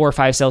just had 4 or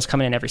 5 sales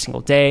coming in every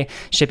single day,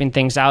 shipping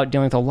things out,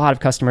 dealing with a lot of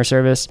customer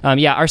service.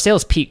 Our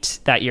sales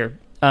peaked that year.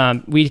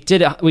 We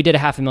did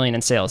 $500,000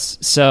 in sales.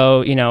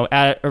 So, you know,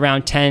 at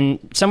around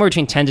somewhere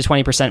between 10 to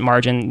 20%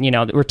 margin, you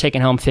know, we're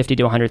taking home $50,000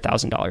 to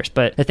 $100,000.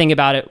 But the thing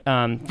about it,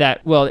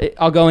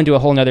 I'll go into a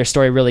whole nother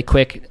story really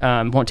quick.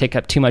 Won't take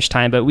up too much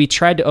time, but we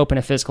tried to open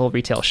a physical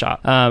retail shop.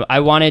 I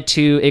wanted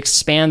to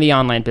expand the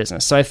online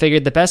business. So I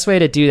figured the best way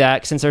to do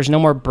that, since there's no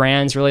more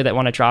brands really that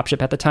want to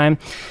dropship at the time,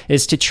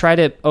 is to try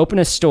to open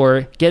a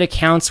store, get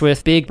accounts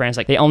with big brands,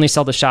 like they only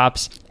sell to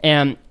shops,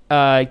 and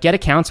get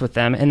accounts with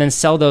them and then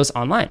sell those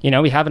online. You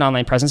know, we have an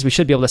online presence. We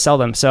should be able to sell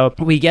them. So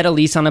we get a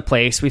lease on a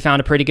place. We found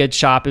a pretty good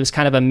shop. It was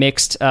kind of a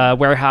mixed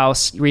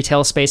warehouse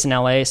retail space in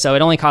LA. So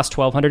it only cost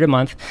 $1,200 a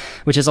month,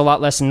 which is a lot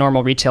less than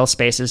normal retail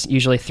spaces,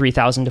 usually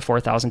 $3,000 to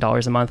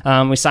 $4,000 a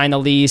month. We signed the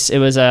lease. It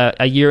was a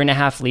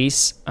 1.5-year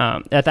lease.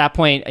 At that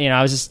point, you know,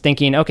 I was just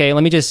thinking, okay,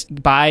 let me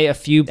just buy a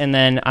few and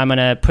then I'm going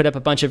to put up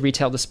a bunch of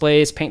retail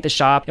displays, paint the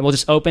shop, and we'll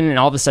just open, and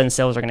all of a sudden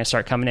sales are going to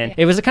start coming in.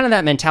 It was kind of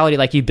that mentality,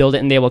 like you build it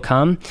and they will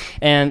come.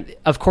 And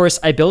of course,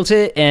 I built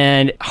it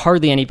and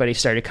hardly anybody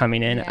started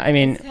coming in. Yeah, I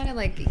mean, it's kind of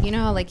like, you know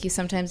how like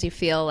sometimes you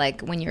feel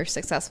like when you're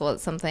successful at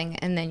something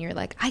and then you're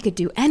like, I could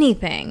do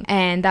anything.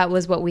 And that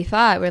was what we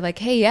thought. We're like,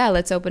 hey, yeah,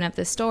 let's open up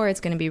this store.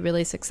 It's going to be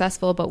really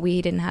successful. But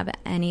we didn't have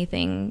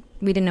anything.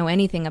 We didn't know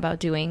anything about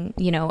doing,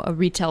 you know, a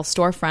retail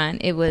storefront.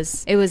 It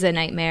was a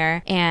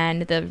nightmare.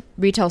 And the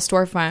retail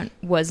storefront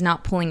was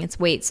not pulling its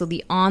weight. So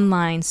the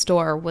online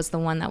store was the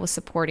one that was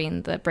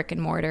supporting the brick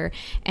and mortar.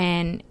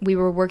 And we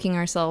were working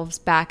ourselves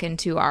back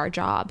into our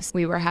jobs.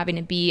 We were having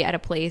to be at a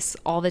place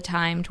all the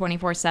time,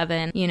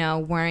 24/7, you know,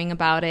 worrying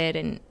about it.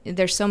 And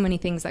there's so many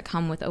things that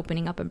come with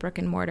opening up a brick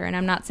and mortar. And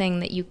I'm not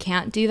saying that you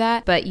can't do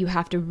that, but you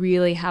have to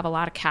really have a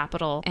lot of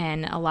capital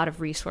and a lot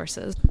of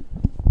resources.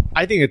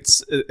 I think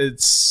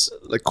it's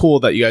like cool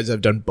that you guys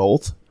have done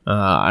both.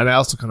 And I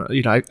also kind of,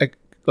 you know, I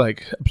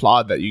like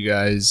applaud that you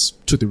guys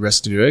took the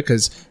risk to do it,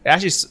 because it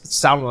actually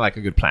sounded like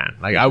a good plan.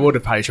 Like I would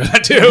have probably tried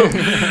that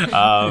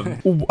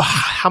too.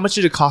 How much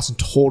did it cost in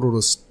total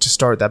to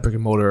start that brick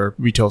and mortar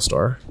retail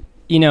store?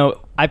 You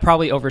know, I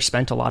probably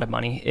overspent a lot of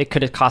money. It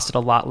could have costed a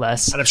lot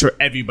less. And I'm sure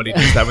everybody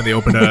does that when they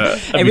open a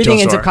Everything retail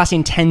ends store. up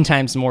costing 10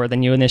 times more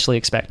than you initially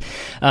expect.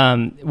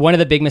 One of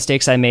the big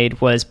mistakes I made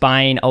was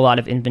buying a lot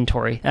of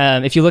inventory.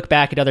 If you look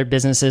back at other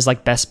businesses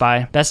like Best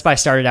Buy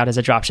started out as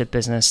a dropship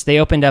business. They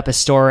opened up a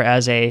store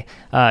as a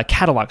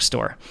catalog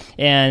store.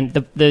 And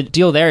the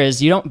deal there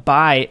is you don't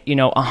buy,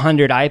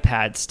 100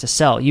 iPads to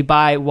sell. You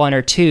buy 1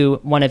 or 2,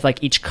 one of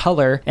like each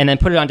color, and then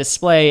put it on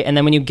display. And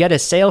then when you get a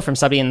sale from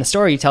somebody in the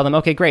store, you tell them,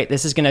 okay, great,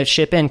 this is going to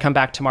ship in, come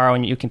back tomorrow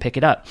and you can pick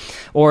it up.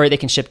 Or they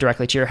can ship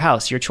directly to your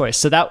house, your choice.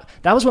 So that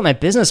was what my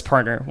business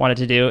partner wanted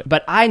to do.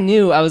 But I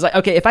knew, I was like,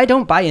 okay, if I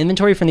don't buy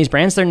inventory from these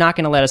brands, they're not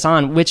going to let us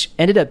on, which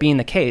ended up being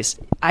the case.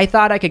 I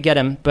thought I could get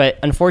them, but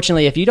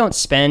unfortunately, if you don't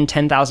spend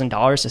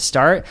 $10,000 to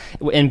start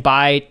and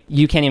buy,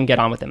 you can't even get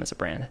on with them as a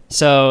brand.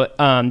 So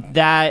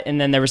that,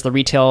 and then there was the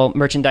retail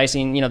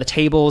merchandising, the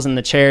tables and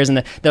the chairs,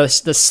 and the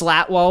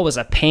slat wall was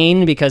a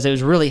pain because it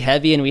was really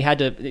heavy and we had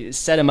to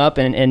set them up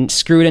and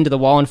screw it into the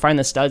wall and find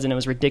the studs, and it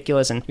was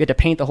ridiculous, and we had to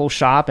paint the whole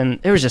shop, and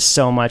there was just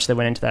so much that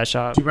went into that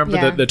shop. Do you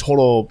remember the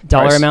total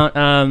dollar price?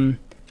 amount?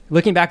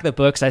 Looking back at the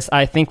books,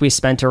 I think we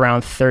spent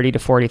around 30 to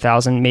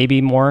 40,000,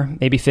 maybe more,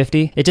 maybe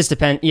 50. It just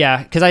depends.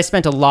 Yeah, because I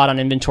spent a lot on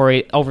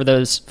inventory over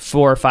those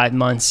 4 or 5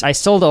 months. I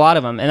sold a lot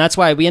of them, and that's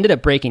why we ended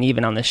up breaking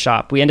even on this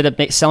shop. We ended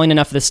up selling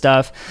enough of this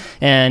stuff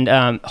and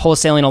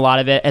wholesaling a lot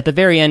of it. At the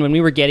very end, when we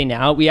were getting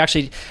out, we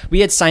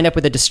had signed up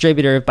with a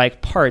distributor of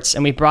bike parts,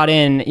 and we brought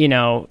in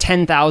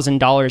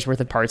 $10,000 worth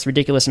of parts,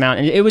 ridiculous amount,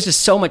 and it was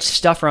just so much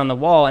stuff around the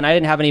wall, and I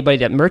didn't have anybody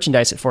to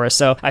merchandise it for us.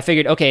 So I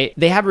figured, okay,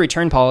 they have a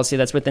return policy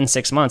that's within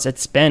 6 months.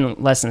 It's been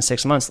less than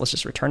 6 months, let's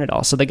just return it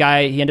all. So the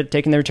guy, he ended up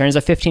taking the returns,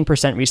 a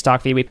 15%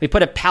 restock fee. We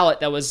put a pallet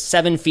that was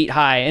 7 feet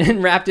high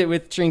and wrapped it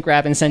with shrink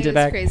wrap and sent it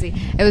back. It was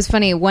crazy. It was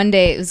funny. One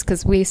day, it was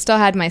because we still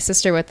had my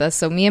sister with us.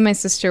 So me and my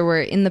sister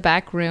were in the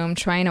back room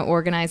trying to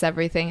organize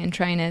everything and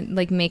trying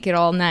to make it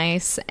all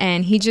nice.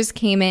 And he just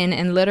came in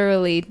and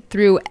literally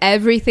threw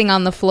everything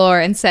on the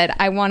floor and said,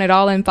 I want it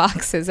all in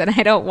boxes and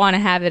I don't want to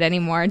have it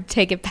anymore.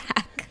 Take it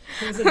back.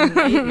 It was a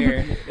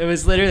nightmare. It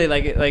was literally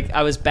like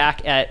I was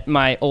back at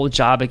my old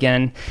job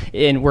again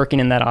in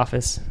working in that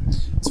office.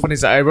 It's funny,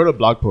 so I wrote a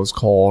blog post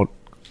called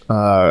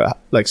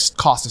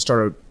cost to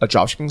start a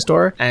dropshipping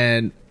store,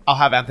 and I'll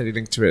have Anthony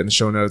link to it in the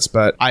show notes,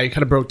 but I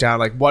kind of broke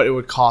down what it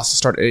would cost to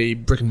start a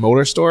brick and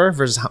mortar store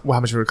versus how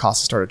much it would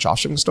cost to start a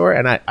dropshipping store.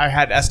 And I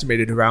had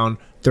estimated around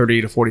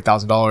 $30,000 to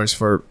 $40,000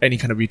 for any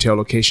kind of retail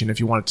location if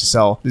you wanted to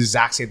sell the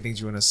exact same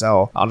things you want to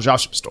sell on a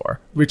dropship store,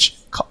 which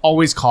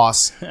always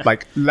costs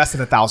like less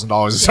than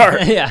 $1,000 to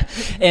start. Yeah,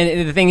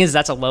 and the thing is,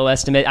 that's a low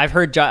estimate. I've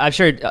heard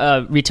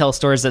retail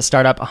stores that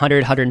start up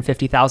 100,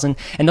 150,000,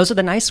 and those are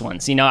the nice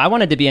ones. You know, I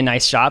wanted to be a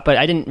nice shop, but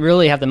I didn't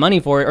really have the money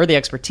for it or the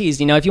expertise.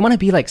 You know, if you want to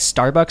be like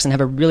Starbucks and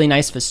have a really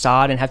nice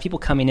facade and have people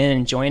coming in and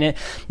enjoying it,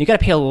 you got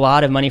to pay a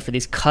lot of money for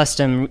these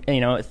custom,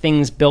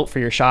 things built for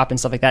your shop and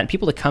stuff like that. And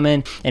people to come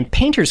in, and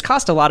painters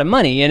cost a lot of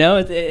money,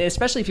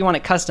 especially if you want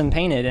it custom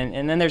painted.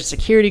 And then there's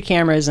security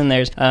cameras, and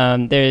there's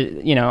all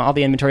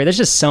the inventory. There's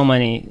just so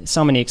many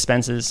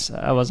expenses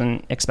I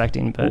wasn't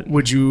expecting. But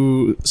would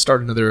you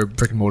start another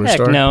brick and mortar heck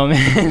store? No,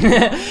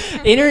 man.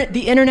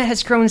 The internet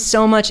has grown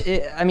so much.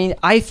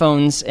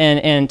 iPhones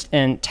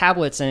and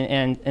tablets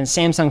and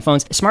Samsung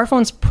phones,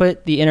 smartphones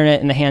put the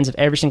internet in the hands of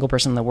every single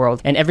person in the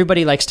world, and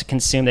everybody likes to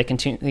consume. They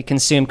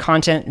consume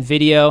content,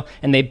 video,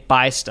 and they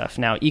buy stuff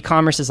now.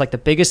 E-commerce is like the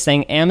biggest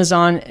thing.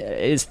 Amazon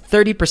is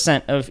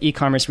 30% of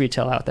e-commerce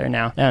retail out there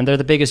now, and they're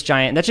the biggest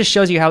giant. That just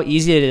shows you how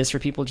easy it is for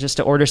people just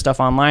to order stuff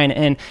online.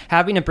 And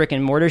having a brick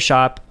and mortar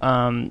shop,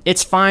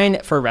 it's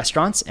fine for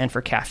restaurants and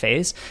for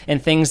cafes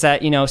and things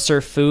that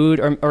serve food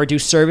or do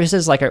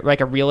services like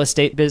a real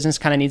estate business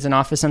kind of needs an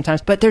office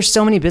sometimes. But there's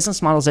so many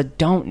business models that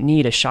don't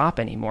need a shop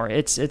anymore.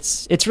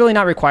 It's really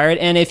not required.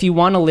 And if you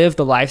want to live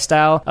the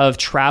lifestyle of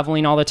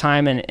traveling all the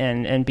time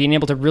and being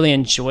able to really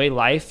enjoy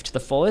life to the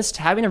fullest,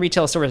 having a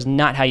retail store is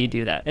not how you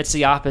do that. It's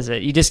the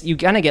opposite. You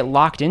kind of get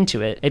locked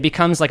into it. It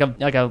becomes like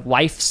a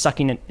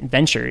life-sucking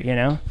adventure,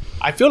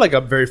 I feel like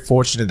I'm very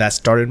fortunate that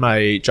started my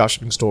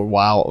dropshipping store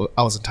while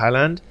I was in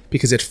Thailand,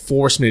 because it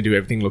forced me to do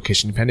everything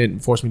location dependent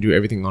and forced me to do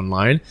everything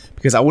online,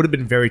 because I would have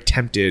been very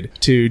tempted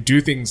to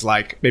do things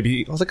like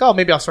maybe I'll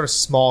start a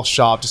small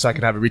shop just so I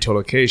can have a retail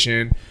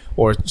location,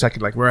 or so I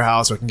can like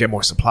warehouse, or I can get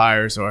more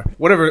suppliers, or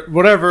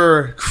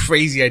whatever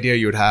crazy idea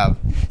you would have.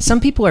 Some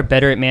people are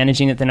better at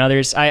managing it than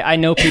others. I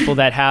know people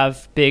that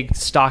have big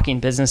stocking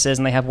businesses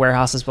and they have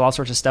warehouses with all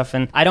sorts of stuff,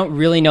 and I don't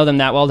really know them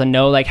that well to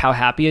know like how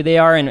happy they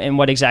are and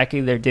what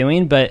exactly they're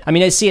doing. But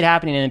I see it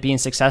happening and it being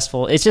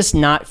successful. It's just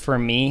not for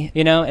me,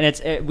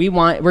 and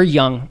we're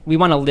young. We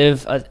want to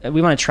live,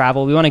 we want to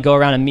travel. We want to go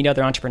around and meet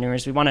other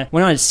entrepreneurs. We want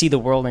to see the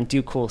world and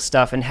do cool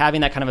stuff. And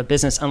having that kind of a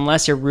business,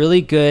 unless you're really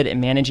good at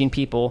managing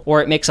people,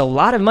 or it makes a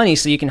lot of money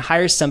so you can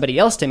hire somebody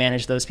else to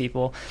manage those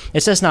people,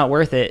 it's just not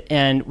worth it.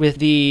 And with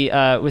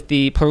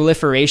the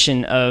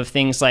proliferation of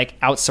things like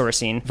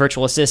outsourcing,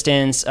 virtual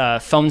assistants,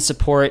 phone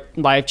support,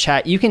 live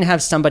chat, you can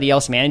have somebody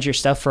else manage your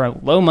stuff for a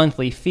low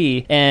monthly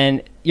fee,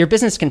 and your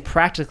business can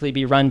practically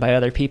be run by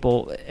other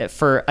people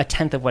for a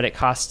tenth of what it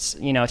costs,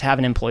 to have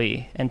an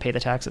employee and pay the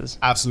taxes.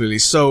 Absolutely.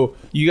 So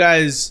you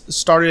guys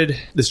started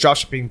this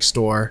dropshipping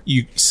store.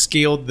 You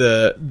scaled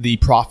the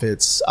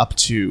profits up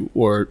to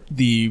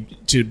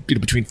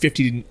between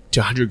 50 to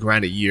 100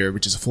 grand a year,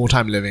 which is a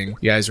full-time living.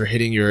 You guys were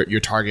hitting your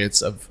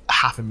targets of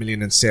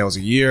 $500,000 in sales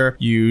a year.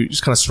 You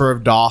just kind of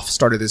swerved off,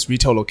 started this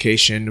retail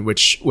location,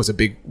 which was a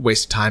big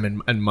waste of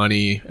time and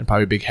money and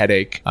probably a big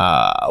headache.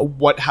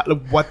 What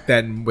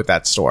then with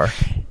that store?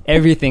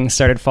 Everything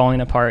started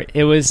falling apart.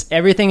 It was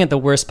everything at the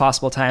worst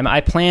possible time.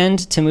 I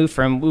planned to move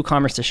from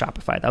WooCommerce to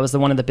Shopify. That was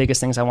one of the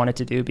biggest things I wanted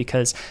to do,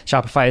 because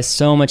Shopify is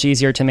so much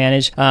easier to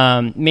manage,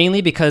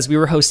 mainly because we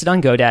were hosted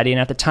on GoDaddy. And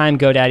at the time,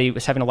 GoDaddy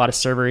was having a lot of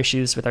server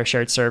issues with our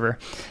shared server.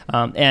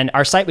 And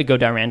our site would go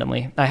down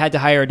randomly. I had to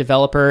hire a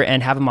developer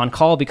and have him on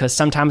call, because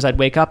sometimes I'd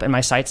wake up and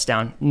my site's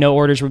down. No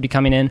orders would be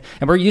coming in.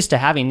 And we're used to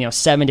having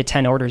 7 to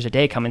 10 orders a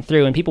day coming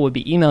through. And people would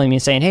be emailing me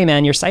saying, hey,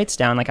 man, your site's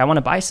down. Like, I want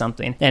to buy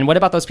something. And what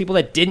about those people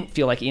that didn't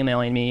feel like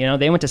emailing me?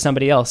 They went to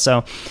somebody else.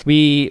 So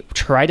we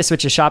tried to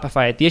switch to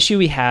Shopify. The issue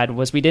we had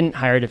was we didn't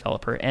hire a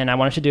developer, and I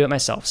wanted to do it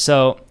myself.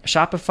 So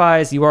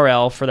Shopify's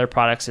URL for their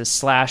products is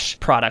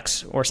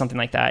 /products or something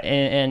like that.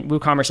 And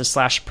WooCommerce is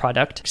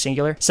 /product,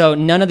 singular. So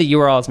none of the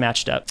URLs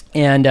matched up.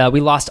 And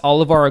we lost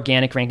all of our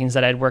organic rankings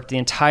that I'd worked the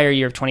entire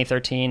year of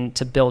 2013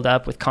 to build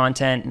up with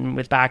content and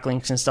with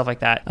backlinks and stuff like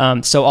that.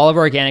 So all of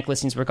our organic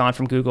listings were gone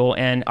from Google,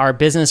 and our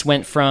business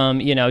went from,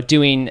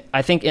 doing,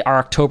 I think our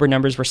October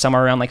numbers were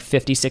somewhere around like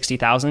 50,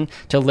 60,000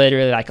 to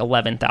literally like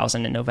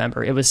 11,000 in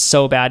November. It was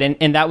so bad.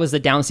 And that was the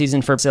down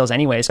season for sales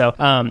anyway.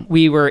 So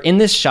we were in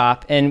this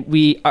shop, and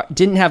we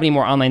didn't have any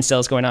more online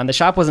sales going on. The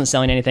shop wasn't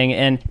selling anything.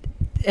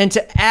 And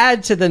to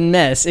add to the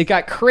mess, it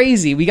got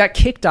crazy. We got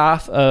kicked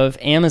off of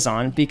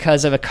Amazon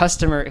because of a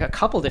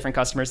couple different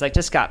customers that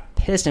just got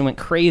pissed and went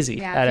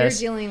crazy at us.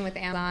 If you're dealing with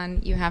Amazon,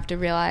 you have to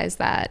realize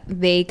that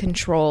they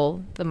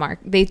control the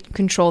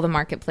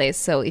marketplace.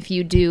 So if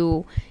you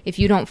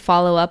don't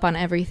follow up on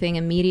everything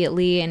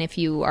immediately, and if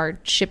you are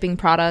shipping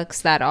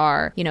products that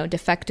are,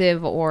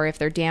 defective, or if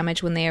they're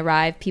damaged when they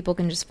arrive, people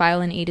can just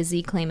file an A to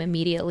Z claim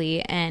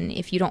immediately. And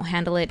if you don't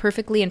handle it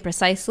perfectly and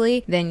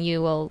precisely, then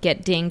you will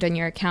get dinged on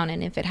your account.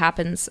 And if it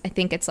happens, I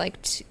think it's like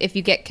if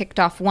you get kicked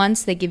off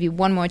once, they give you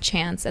one more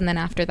chance, and then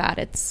after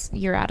that,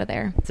 you're out of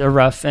there. They're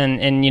rough,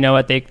 and you know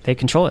what? They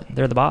control it.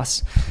 They're the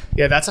boss.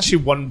 Yeah, that's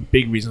actually one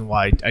big reason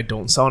why I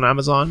don't sell on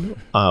Amazon,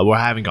 where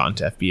I haven't gotten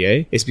to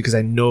FBA. It's because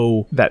I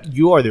know that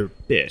you are their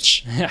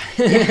bitch.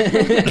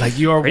 Like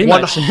you are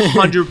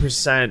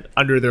 100%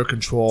 under their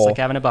control. It's like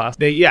having a boss.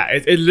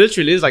 It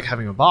literally is like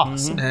having a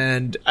boss.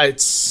 And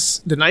it's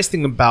the nice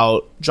thing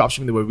about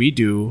dropshipping the way we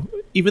do.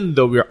 Even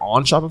though we're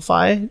on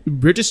Shopify,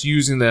 we're just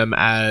using them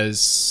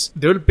as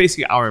they're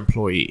basically our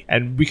employee,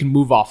 and we can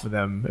move off of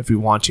them if we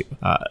want to.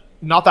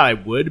 Not that I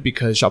would,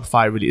 because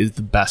Shopify really is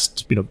the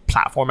best,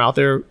 platform out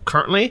there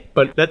currently.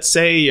 But let's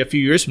say a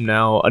few years from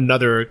now,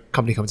 another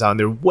company comes out and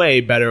they're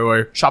way better,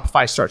 or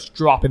Shopify starts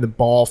dropping the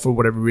ball for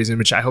whatever reason,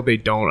 which I hope they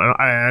don't.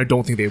 I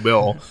don't think they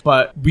will.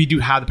 But we do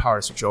have the power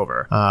to switch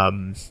over.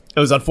 It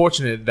was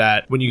unfortunate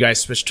that when you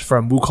guys switched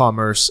from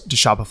WooCommerce to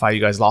Shopify,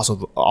 you guys lost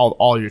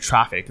all your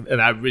traffic, and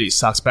that really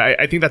sucks. But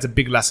I think that's a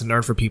big lesson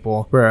learned for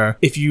people, where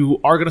if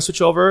you are going to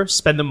switch over,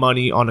 spend the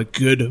money on a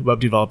good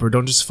web developer.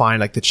 Don't just find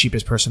like the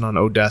cheapest person on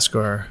Odesk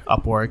or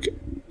Upwork,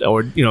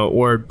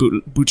 or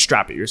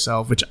bootstrap it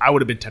yourself, which I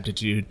would have been tempted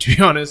to do, to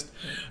be honest.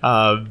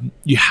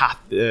 You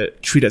have to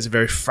treat it as a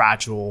very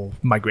fragile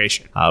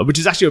migration, which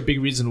is actually a big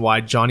reason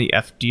why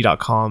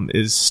JohnnyFD.com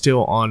is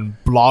still on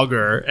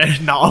Blogger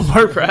and not on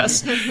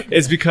WordPress.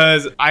 Is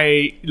because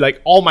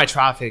all my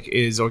traffic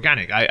is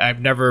organic. I've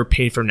never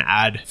paid for an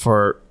ad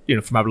for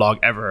my blog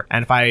ever.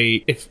 And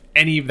if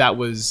any of that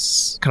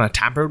was kind of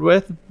tampered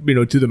with,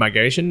 through the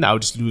migration, I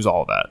would just lose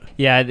all of that.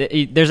 Yeah,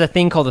 there's a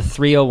thing called a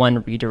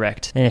 301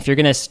 redirect. And if you're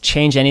going to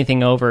change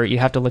anything over, you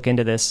have to look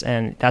into this.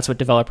 And that's what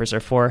developers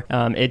are for.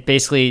 It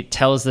basically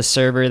tells the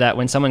server that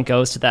when someone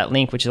goes to that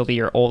link, which will be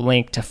your old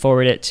link, to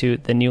forward it to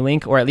the new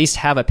link, or at least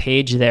have a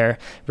page there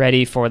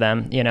ready for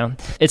them.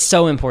 It's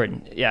so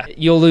important. Yeah,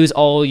 you'll lose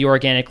all your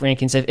organic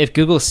rankings. If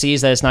Google sees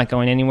that it's not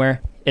going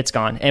anywhere, it's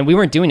gone. And we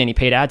weren't doing any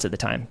paid ads at the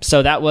time.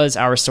 So that was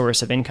our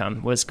source of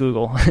income, was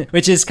Google,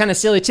 which is kind of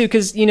silly too,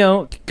 because,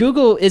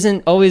 Google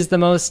isn't always the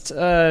most,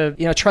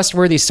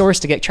 trustworthy source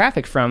to get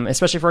traffic from,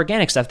 especially for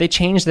organic stuff. They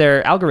change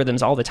their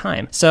algorithms all the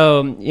time.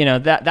 So,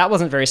 that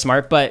wasn't very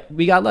smart, but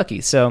we got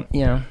lucky. So,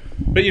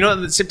 But,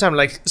 at the same time,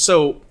 let's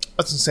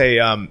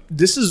say,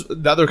 this is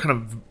the other kind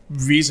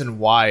of reason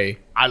why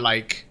I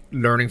like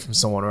learning from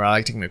someone, or I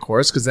like taking a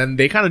course, because then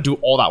they kind of do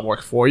all that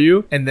work for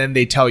you, and then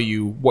they tell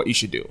you what you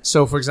should do.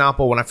 So for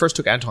example, when I first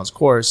took Anton's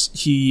course,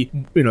 he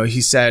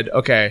said,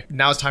 okay,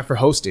 now it's time for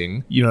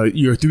hosting.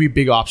 Your three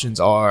big options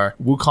are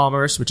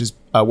WooCommerce, which is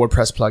a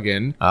WordPress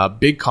plugin,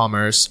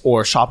 BigCommerce,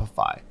 or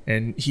Shopify.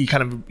 And he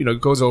kind of,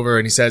 goes over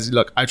and he says,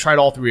 look, I tried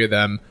all three of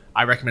them.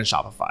 I recommend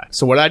Shopify.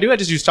 So what I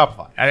just use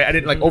Shopify. I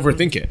didn't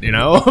overthink it,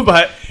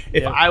 But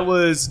if I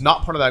was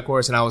not part of that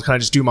course and I was kind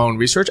of just doing my own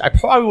research, I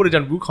probably would have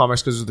done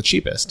WooCommerce because it was the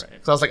cheapest.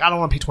 Right. So I was like, I don't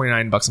want to pay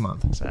 $29 a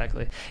month.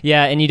 Exactly.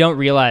 Yeah, and you don't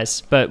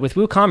realize, but with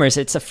WooCommerce,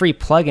 it's a free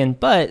plugin,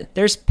 but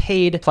there's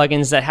paid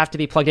plugins that have to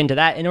be plugged into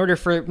that in order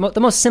for the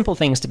most simple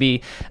things to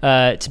be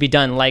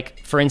done.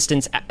 Like, for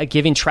instance,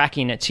 giving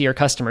tracking to your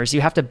customers.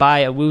 You have to buy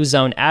a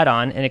WooZone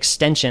add-on, an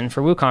extension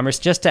for WooCommerce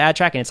just to add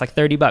tracking. It's like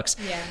 $30.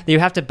 Yeah. You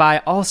have to buy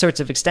all sorts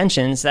of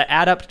extensions that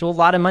add up to a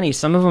lot of money.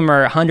 Some of them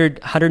are $100,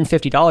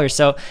 $150.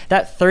 So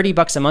that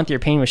 $30 a month you're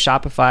paying with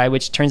Shopify,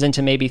 which turns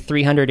into maybe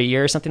 $300 a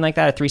year or something like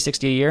that, or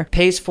 $360 a year,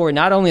 pays for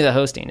not only the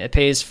hosting, it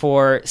pays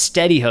for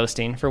steady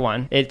hosting for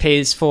one. It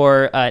pays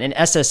for an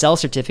SSL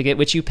certificate,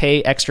 which you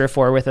pay extra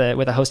for with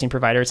a hosting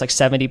provider. It's like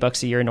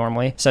 $70 a year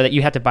normally. So that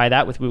you have to buy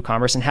that with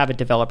WooCommerce and have a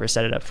developer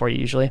set it up for you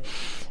usually.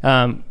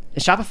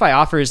 Shopify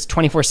offers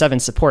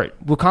 24/7 support.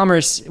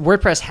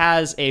 WordPress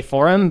has a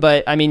forum,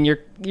 but I mean,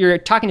 you're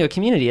talking to a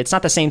community. It's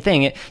not the same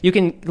thing. You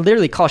can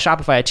literally call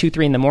Shopify at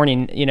 2-3 in the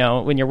morning,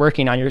 when you're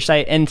working on your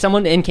site, and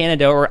someone in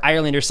Canada or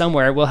Ireland or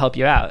somewhere will help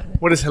you out.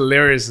 What is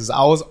hilarious is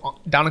I was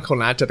down in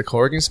Kelowna at the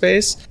co-working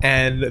space,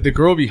 and the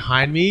girl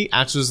behind me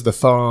answers the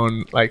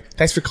phone like,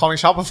 "Thanks for calling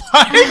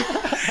Shopify."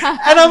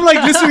 And I'm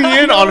like listening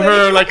in on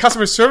her like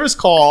customer service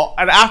call,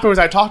 and afterwards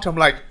I talked to him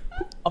like,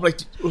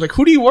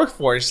 who do you work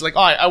for? She's like, oh,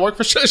 I work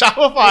for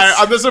Shopify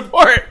on the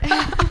support.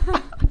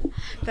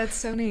 That's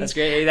so neat. That's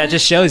great. That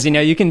just shows,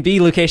 you can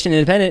be location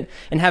independent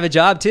and have a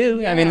job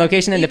too. Yeah. I mean,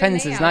 location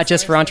independence is not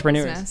just for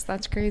entrepreneurs. Business.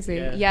 That's crazy.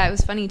 Yeah, it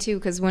was funny too,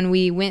 because when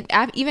we went,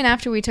 even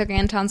after we took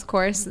Anton's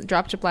course,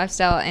 Dropship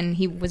Lifestyle, and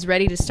he was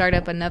ready to start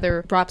up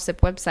another dropship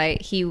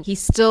website, he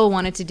still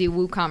wanted to do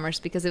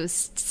WooCommerce because it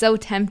was so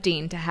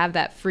tempting to have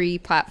that free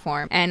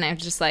platform. And I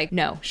was just like,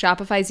 no,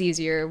 Shopify's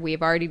easier.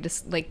 We've already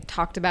just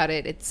talked about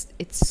it. It's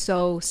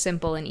so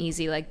simple and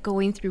easy. Like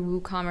going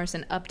through WooCommerce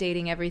and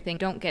updating everything.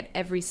 Don't get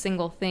every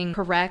single thing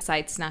correct.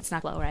 Sites not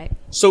slow, right?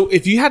 So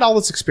if you had all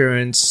this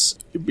experience,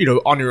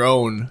 on your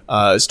own,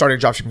 starting a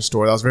dropshipping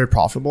store that was very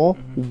profitable,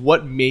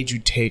 what made you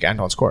take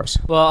Anton's course?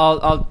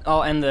 Well,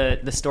 I'll end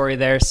the story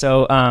there.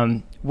 So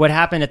what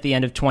happened at the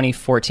end of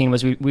 2014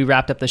 was we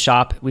wrapped up the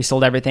shop. We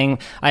sold everything.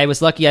 I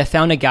was lucky. I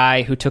found a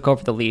guy who took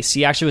over the lease.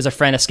 He actually was a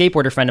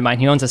skateboarder friend of mine.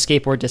 He owns a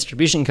skateboard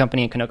distribution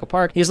company in Canoga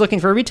Park. He was looking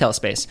for a retail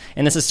space,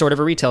 and this is sort of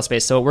a retail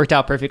space, so it worked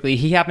out perfectly.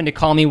 He happened to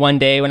call me one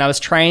day when I was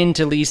trying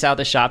to lease out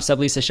the shop,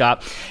 sublease the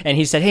shop, and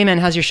he said, "Hey man,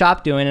 how's your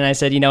shop doing?" And I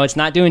said, "It's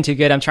not doing too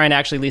good. I'm trying to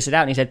actually lease it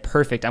out." And he said,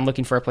 "Perfect. I'm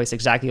looking for a place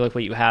exactly like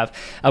what you have."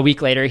 A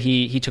week later,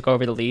 he took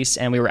over the lease,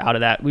 and we were out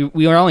of that.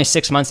 We were only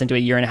 6 months into a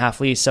 1.5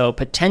 year lease, so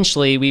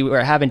potentially we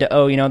were having to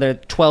owe the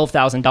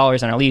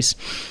 $12,000 on our lease.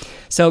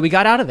 So we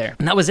got out of there,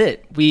 and that was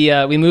it.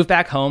 We moved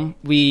back home.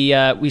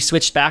 We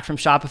switched back from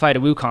Shopify to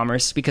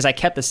WooCommerce because I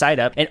kept the site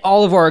up, and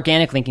all of our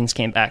organic linkings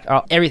came back,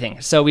 everything.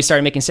 So we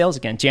started making sales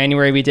again.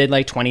 January we did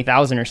like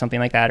 20,000 or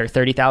something like that, or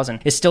 30,000.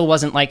 It still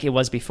wasn't like it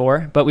was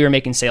before, but we were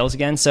making sales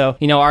again. So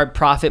our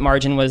profit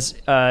margin was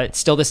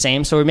still the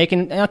same. So we're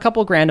making a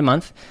couple grand a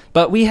month.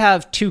 But we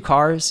have 2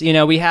 cars.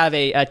 We have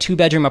a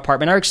 2-bedroom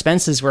apartment. Our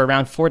expenses were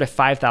around $4,000 to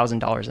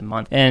 $5,000 a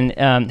month,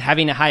 and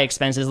having high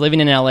expenses,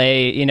 living in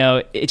LA,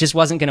 it just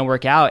wasn't going to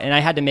work out, and I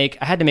had to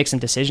make some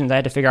decisions. I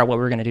had to figure out what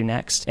we were going to do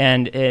next,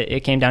 and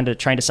it came down to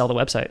trying to sell the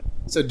website.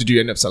 So did you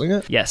end up selling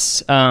it?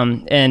 Yes,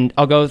 and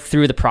I'll go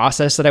through the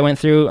process that I went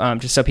through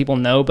just so people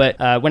know. But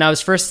when I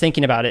was first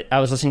thinking about it, I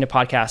was listening to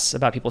podcasts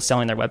about people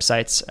selling their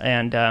websites,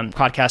 and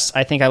podcasts.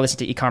 I think I listened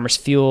to E-commerce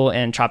Fuel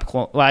and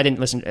Tropical. Well, I didn't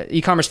listen.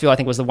 E-commerce Fuel, I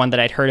think, was the one that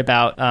I'd heard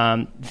about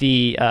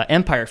the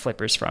Empire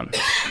Flippers from.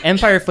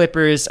 Empire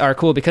Flippers are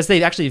cool because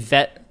they actually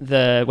vet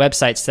the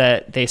websites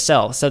that they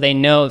sell, so they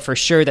know for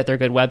sure that they're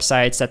good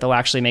websites, that they'll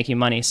actually make you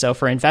money. So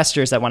for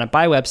investors that want to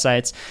buy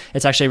websites,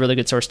 it's actually a really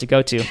good source to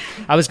go to.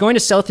 I was going to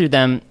sell through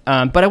them,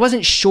 but I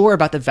wasn't sure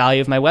about the value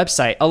of my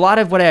website. A lot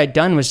of what I had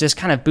done was just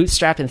kind of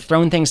bootstrapped and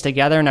thrown things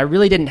together, and I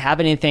really didn't have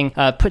anything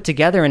put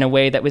together in a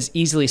way that was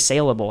easily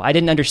saleable. I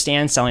didn't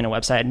understand selling a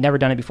website. I'd never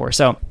done it before.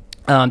 So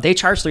they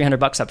charged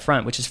 $300 up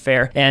front, which is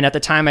fair. And at the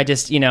time, I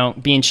just,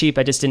 being cheap,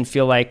 I just didn't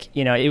feel like,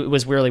 it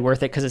was really worth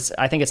it because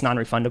I think it's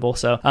non-refundable.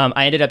 So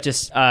I ended up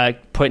just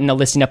putting a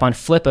listing up on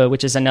Flippa,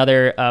 which is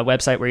another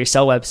website where you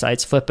sell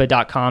websites.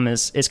 Flippa.com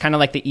is kind of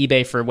like the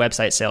eBay for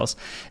website sales.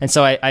 And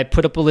so I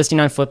put up a listing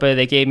on Flippa.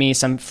 They gave me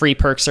some free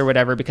perks or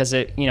whatever because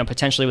it,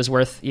 potentially was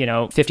worth,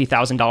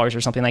 $50,000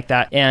 or something like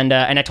that. And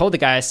I told the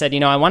guy, I said,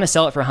 I want to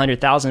sell it for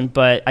 $100,000,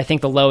 but I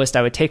think the lowest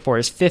I would take for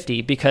it is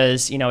 50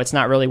 because, it's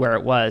not really where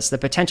it was. The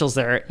potential's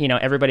there.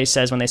 Everybody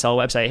says when they sell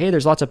a website, hey,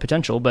 there's lots of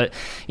potential, but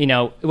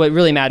what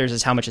really matters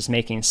is how much it's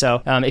making.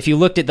 So if you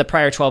looked at the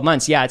prior 12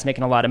 months, yeah, it's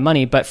making a lot of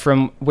money, but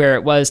from where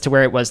it was to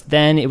where it was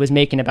then, it was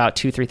making about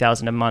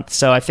 $2,000-$3,000 a month.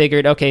 So I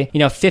figured, okay,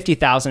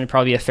 $50,000 would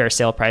probably be a fair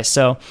sale price.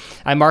 So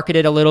I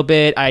marketed a little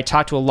bit. I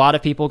talked to a lot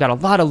of people, got a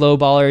lot of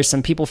lowballers.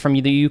 Some people from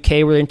the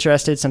UK were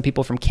interested. Some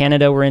people from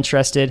Canada were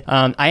interested.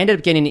 I ended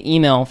up getting an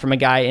email from a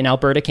guy in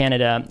Alberta,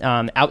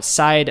 Canada,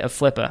 outside of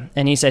Flippa,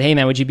 and he said, hey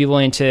man, would you be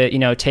willing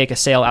to take a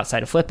sale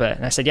outside of Flippa?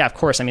 And I said, yeah, of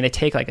course. I mean, they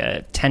take like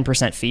a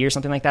 10% fee or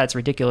something like that. It's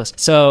ridiculous.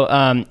 So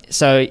I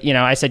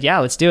said, yeah,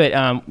 let's do it.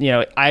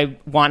 I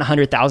want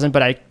 100,000,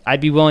 but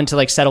I'd be willing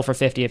to settle for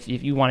 50 if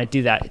you want to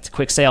do that. It's a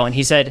quick sale. And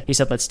he said,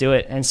 let's do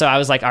it. And so I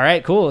was like, all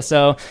right, cool.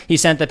 So he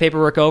sent the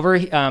paperwork over.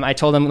 I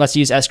told him, let's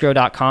use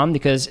escrow.com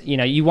because,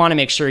 you want to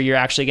make sure you're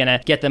actually going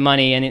to get the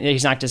money and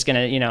he's not just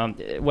going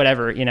to,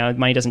 whatever,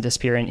 money doesn't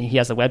disappear and he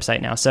has the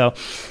website now. So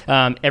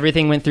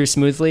everything went through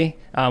smoothly.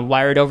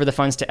 Wired over the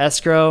funds to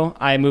escrow.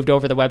 I moved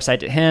over the website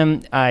to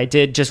him. I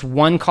did just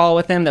one call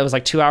with him that was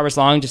like 2 hours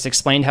long, just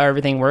explained how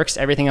everything works.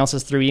 Everything else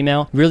is through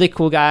email. Really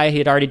cool guy. He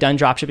had already done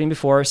dropshipping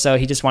before, so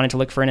he just wanted to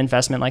look for an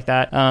investment like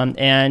that.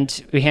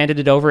 And we handed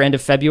it over end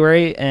of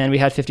February, and we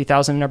had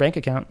 $50,000 in our bank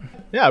account.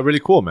 Yeah, really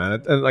cool,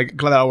 man. And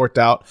glad that all worked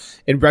out.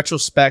 In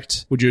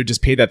retrospect, would you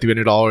just pay that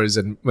 $300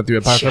 and went through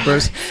Empire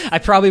Flippers? I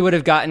probably would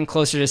have gotten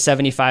closer to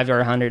 75 or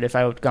 100 if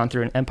I would have gone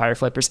through an Empire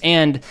Flippers,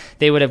 and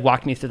they would have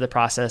walked me through the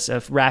process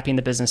of wrapping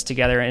the business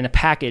together in a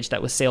package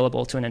that was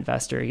saleable to an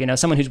investor,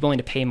 someone who's willing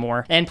to pay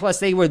more. And plus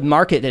they would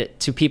market it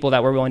to people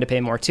that were willing to pay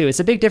more too. It's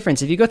a big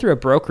difference. If you go through a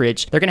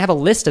brokerage, they're going to have a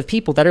list of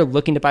people that are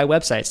looking to buy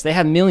websites. They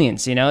have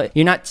millions,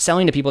 you're not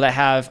selling to people that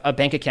have a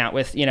bank account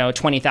with,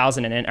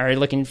 20,000 in it or are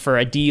looking for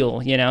a deal,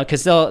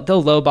 because they'll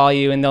lowball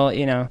you and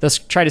they'll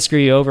try to screw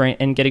you over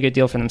and get a good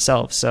deal for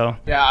themselves. So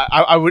yeah,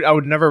 I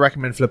would never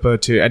recommend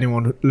Flippa to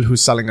anyone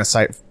who's selling a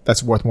site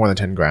that's worth more than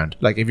 10 grand.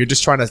 Like if you're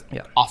just trying to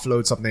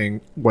offload something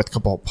worth a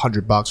couple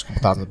 $100,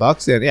 couple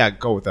 $1,000, then yeah,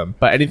 go with them.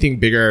 But anything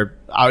bigger,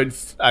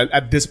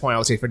 at this point, I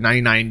would say for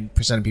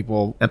 99% of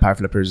people, Empire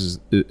Flippers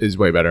is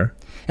way better.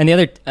 And the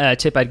other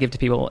tip I'd give to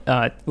people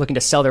looking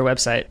to sell their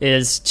website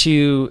is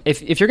to,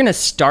 if you're going to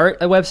start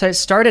a website,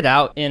 start it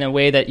out in a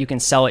way that you can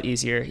sell it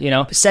easier.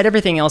 Set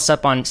everything else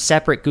up on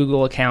separate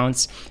Google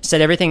accounts,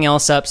 set everything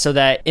else up so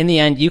that in the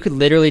end, you could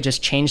literally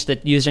just change the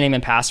username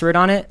and password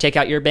on it, take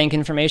out your bank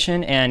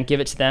information and give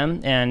it to them,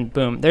 and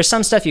boom. There's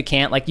some stuff you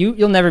can't, like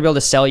you'll never be able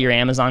to sell your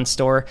Amazon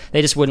store.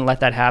 They just wouldn't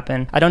let that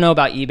happen. I don't know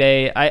about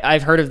eBay.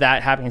 I've heard of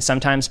that happening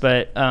sometimes,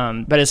 but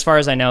as far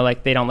as I know,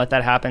 they don't let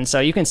that happen.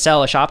 So you can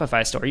sell a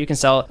Shopify store, you can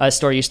sell sell a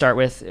store you start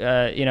with,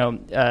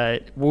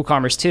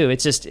 WooCommerce too.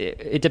 It's just,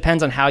 it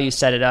depends on how you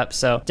set it up.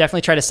 So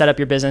definitely try to set up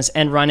your business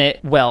and run it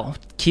well.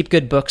 Keep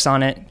good books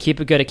on it. Keep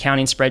a good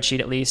accounting spreadsheet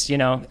at least.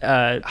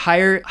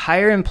 Hire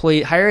an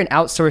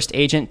outsourced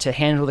agent to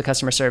handle the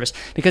customer service,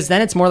 because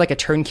then it's more like a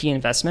turnkey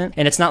investment,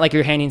 and it's not like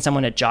you're handing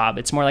someone a job.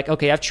 It's more like,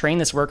 okay, I've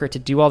trained this worker to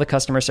do all the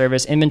customer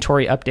service,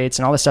 inventory updates,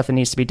 and all the stuff that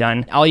needs to be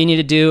done. All you need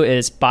to do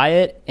is buy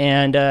it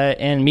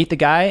and meet the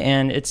guy,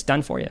 and it's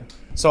done for you.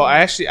 So I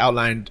actually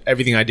outlined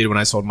everything I did when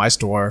I sold my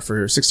store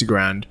for 60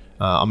 grand.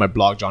 On my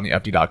blog,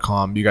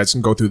 johnnyfd.com. You guys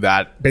can go through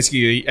that.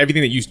 Basically,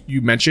 everything that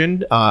you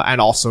mentioned, and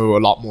also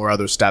a lot more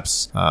other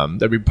steps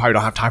that we probably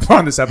don't have time for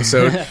on this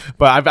episode.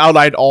 But I've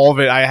outlined all of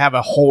it. I have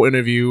a whole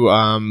interview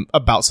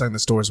about selling the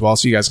store as well,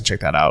 so you guys can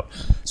check that out.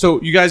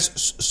 So you guys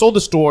sold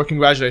the store.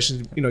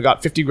 Congratulations.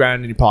 Got 50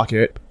 grand in your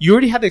pocket. You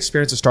already had the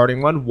experience of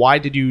starting one. Why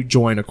did you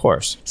join a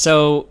course?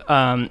 So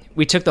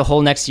we took the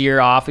whole next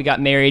year off. We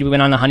got married. We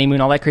went on the honeymoon,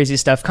 all that crazy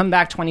stuff. Come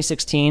back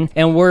 2016,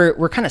 and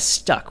we're kind of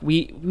stuck.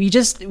 We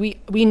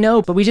know,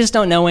 but we just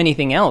don't know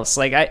anything else.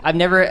 Like I've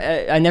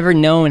never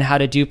known how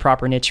to do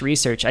proper niche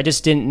research. I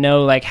just didn't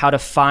know like how to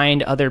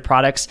find other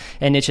products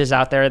and niches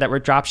out there that were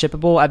drop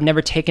shippable. I've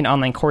never taken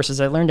online courses.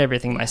 I learned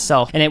everything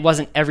myself, and it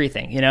wasn't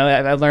everything.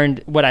 I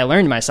learned what I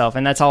learned myself,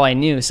 and that's all I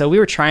knew. So we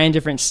were trying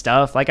different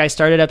stuff. Like I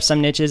started up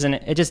some niches, and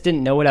it just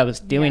didn't know what I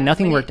was doing.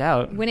 Nothing worked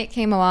out. When it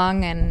came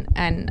along,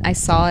 and I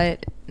saw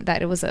it,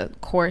 that it was a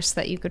course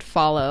that you could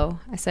follow,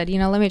 I said,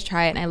 let me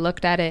try it. And I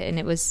looked at it, and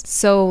it was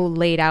so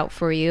laid out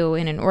for you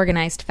in an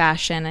organized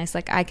fashion. I was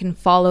like, I can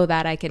follow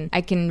that. I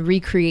can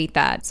recreate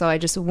that. So I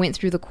just went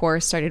through the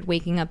course, started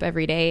waking up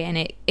every day, and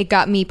it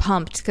got me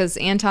pumped, because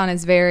Anton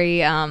is very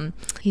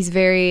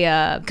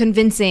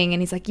convincing,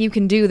 and he's like, you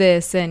can do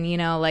this, and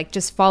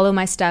just follow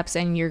my steps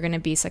and you're going to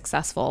be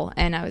successful.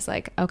 And I was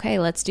like, okay,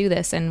 let's do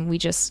this. And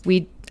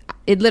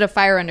it lit a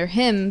fire under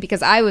him,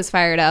 because I was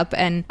fired up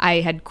and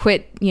I had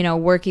quit,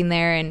 working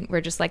there, and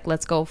we're just like,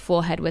 let's go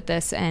full head with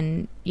this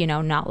and,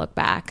 not look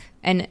back.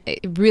 And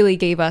it really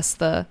gave us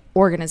the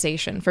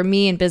organization. For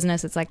me in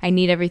business, it's like, I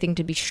need everything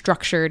to be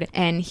structured,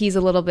 and he's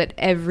a little bit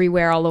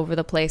everywhere, all over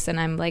the place. And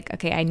I'm like,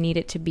 okay, I need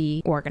it to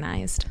be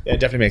organized. Yeah, it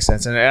definitely makes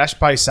sense. And it actually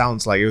probably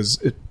sounds like it's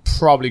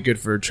probably good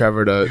for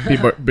Trevor to be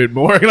a bit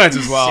more organized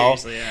as well.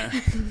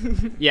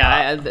 Seriously,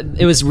 yeah.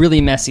 It was really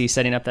messy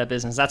setting up that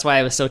business. That's why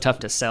it was so tough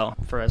to sell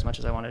for as much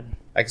as I wanted.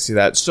 I can see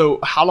that. So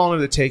how long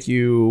did it take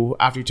you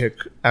after you took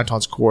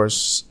Anton's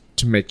course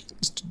to make,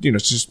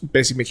 just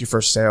basically make your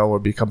first sale or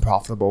become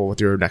profitable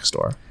with your next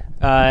store?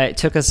 It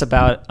took us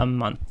about a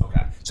month.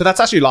 Okay. So that's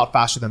actually a lot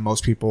faster than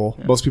most people.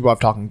 Yeah. Most people I've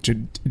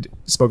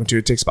spoken to,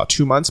 it takes about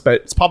 2 months,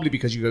 but it's probably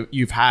because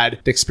you've had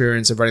the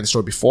experience of running the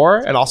store before,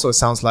 and also it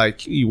sounds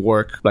like you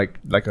work like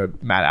a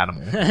mad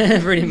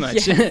animal. Pretty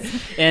much.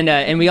 Yes.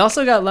 And we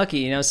also got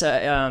lucky,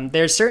 So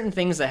there's certain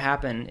things that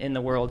happen in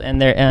the world, and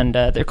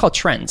they're called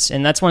trends,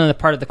 and that's one of the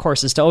part of the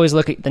course is to always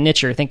look at the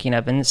niche you're thinking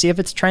of and see if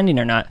it's trending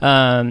or not.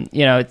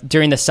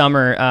 During the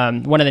summer,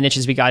 one of the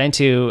niches we got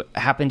into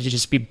happened to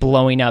just be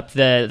blowing up.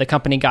 The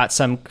company got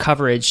some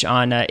coverage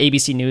on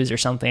ABC News or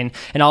something,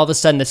 and all of a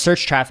sudden the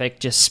search traffic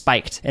just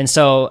spiked. And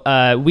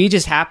so we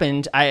just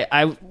happened,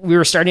 we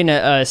were starting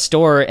a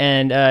store,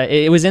 and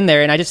it was in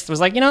there, and I just was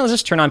like, let's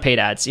just turn on paid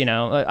ads.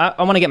 I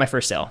want to get my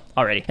first sale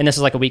already. And this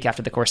was like a week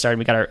after the course started.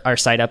 We got our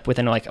site up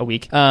within like a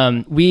week.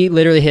 We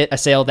literally hit a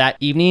sale that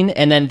evening,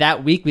 and then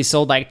that week we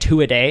sold like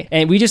 2 a day.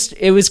 And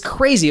it was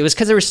crazy. It was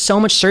because there was so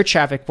much search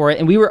traffic for it,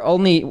 and we were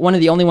one of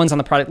the only ones on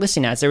the product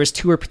listing ads. There was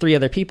 2 or 3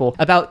 other people.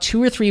 About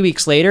 2 or 3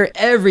 weeks later,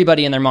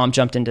 everybody and their mom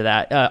jumped into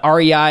that.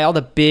 REI, all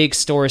the big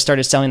stores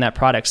started selling that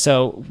product.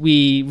 So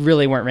we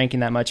really weren't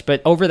ranking that much,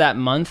 but over that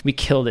month we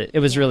killed it. It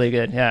was really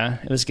good. Yeah,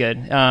 it was good.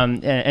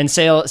 And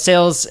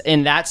sales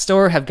in that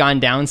store have gone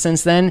down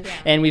since then,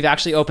 and we've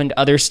actually opened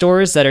other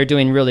stores that are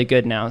doing really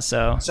good now.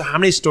 So how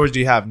many stores do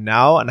you have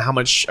now, and how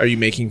much are you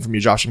making from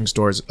your dropshipping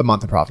stores a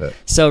month in profit?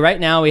 So right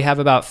now we have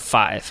about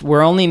 5.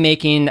 We're only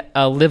making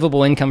a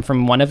livable income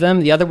from one of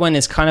them. The other one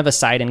is kind of a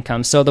side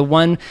income. So the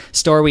one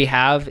store we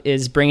have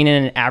is bringing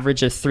in an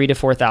average of $3,000 to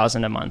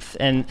 $4,000 a month,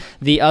 and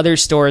the other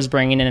store is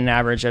bringing in an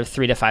average of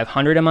 $300 to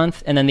 $500 a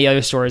month, and then the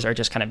other stores are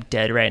just kind of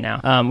dead right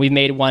now. We've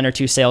made 1 or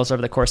 2 sales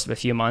over the course of a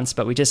few months,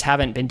 but we just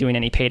haven't been doing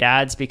any paid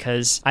ads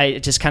because I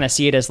just kind of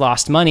see it as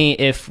lost money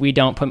if we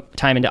don't put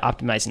time into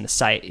optimizing the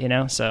site,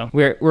 So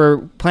we're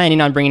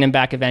planning on bringing them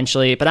back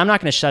eventually, but I'm not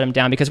going to shut them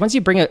down, because once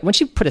you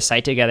put a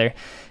site together,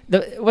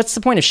 what's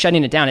the point of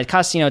shutting it down? It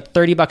costs,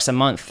 $30 a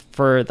month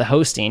for the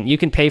hosting. You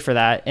can pay for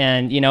that.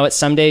 And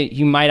someday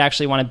you might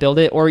actually want to build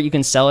it, or you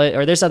can sell it,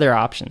 or there's other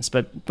options.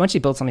 But once you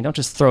build something, don't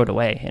just throw it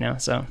away,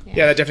 So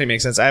yeah, that definitely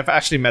makes sense. I've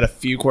actually met a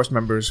few course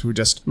members who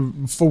just,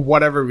 for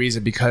whatever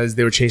reason, because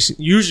they were chasing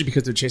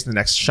the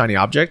next shiny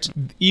object,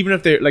 even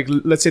if they're like,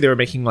 let's say they were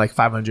making like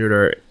 $500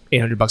 or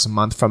 $800 a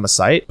month from a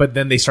site, but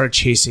then they started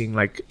chasing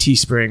like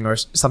Teespring or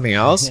something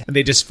else, and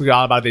they just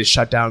forgot about it. They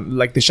shut down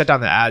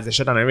the ads, they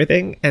shut down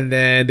everything, and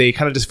then they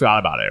kind of just forgot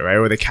about it, right?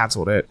 Or they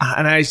canceled it.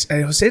 And I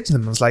was saying to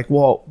them, I was like,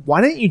 well,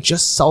 why didn't you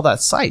just sell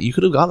that site? You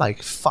could have got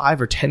like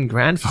 5 or 10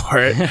 grand for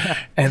it.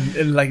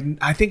 and like,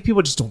 I think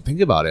people just don't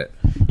think about it.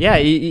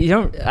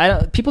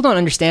 Yeah, people don't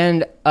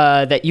understand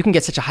that you can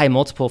get such a high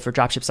multiple for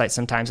dropship sites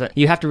sometimes.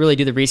 You have to really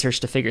do the research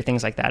to figure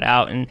things like that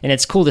out. And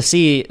it's cool to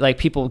see like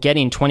people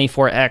getting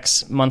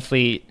 24x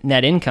monthly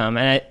net income.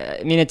 And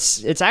I mean,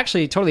 it's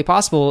actually totally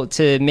possible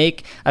to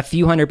make a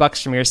few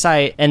 $100 from your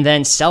site and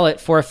then sell it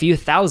for a few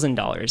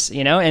 $1,000s,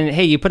 you know? And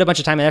hey, you put a bunch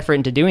of time and effort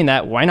into doing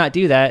that. Why not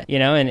do that? You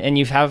know, and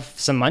you have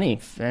some money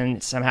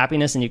and some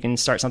happiness, and you can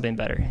start something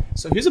better.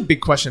 So here's a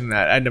big question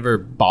that I never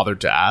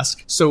bothered to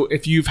ask. So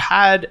if you've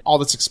had all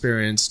this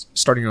experience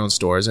starting your own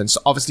stores, and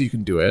so obviously you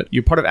can do it,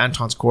 you're part of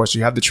Anton's course,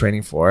 you have the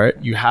training for it,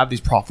 you have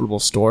these profitable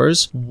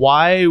stores,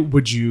 why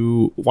would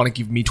you want to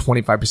give me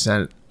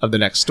 25% of the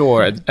next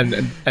store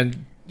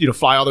and you know,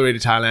 fly all the way to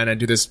Thailand and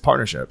do this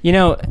partnership? You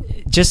know,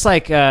 just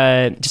like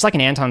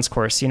in Anton's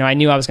course, you know, I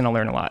knew I was going to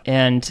learn a lot,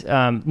 and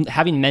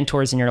having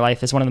mentors in your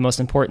life is one of the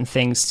most important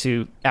things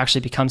to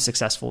actually become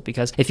successful.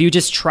 Because if you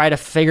just try to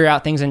figure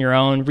out things on your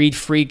own, read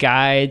free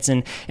guides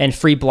and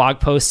free blog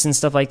posts and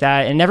stuff like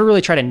that, and never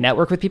really try to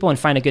network with people and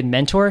find a good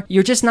mentor,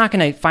 you're just not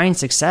going to find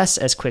success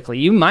as quickly.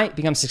 You might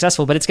become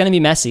successful, but it's going to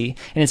be messy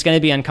and it's going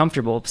to be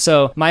uncomfortable.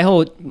 So my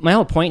whole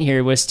point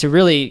here was to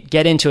really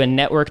get into a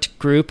networked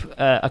group,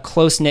 a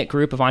close-knit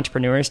group of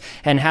entrepreneurs,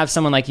 and have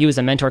someone like you as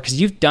a mentor, because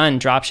you've done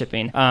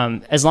dropshipping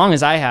as long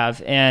as I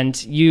have,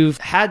 and you've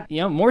had,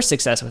 you know, more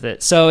success with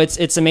it. So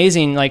it's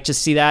amazing, like, to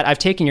see that. I've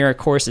taken your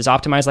courses.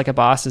 Optimize Like a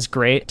Boss is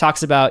great.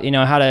 Talks about, you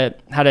know, how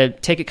to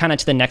take it kind of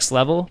to the next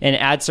level and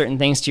add certain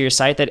things to your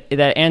site that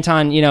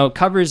Anton, you know,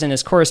 covers in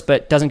his course,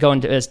 but doesn't go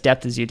into as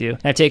depth as you do.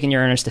 And I've taken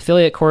your Earnest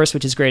Affiliate course,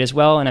 which is great as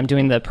well, and I'm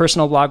doing the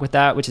personal blog with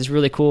that, which is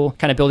really cool,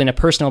 kind of building a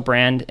personal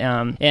brand.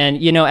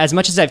 And you know, as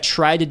much as I've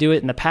tried to do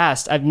it in the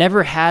past, I've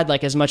never had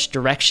like as much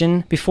direction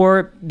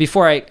before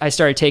I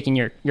started taking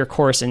your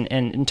course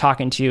and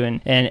talking to you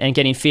and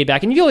getting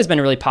feedback. And you've always been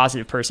a really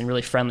positive person,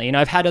 really friendly. You know,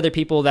 I've had other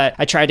people that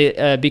I tried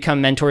to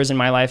become mentors in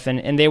my life,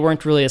 and they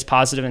weren't really as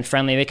positive and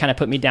friendly. They kind of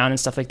put me down and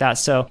stuff like that.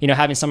 So, you know,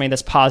 having somebody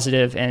that's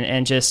positive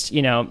and just,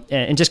 you know,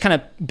 and just kind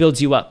of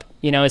builds you up,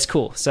 you know, it's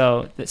cool.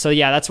 So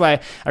yeah, that's why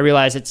I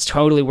realized it's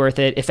totally worth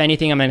it. If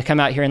anything, I'm going to come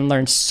out here and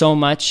learn so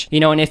much, you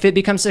know, and if it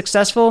becomes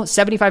successful,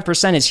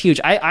 75% is huge.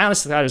 I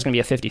honestly thought it was going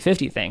to be a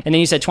 50-50 thing. And then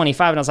you said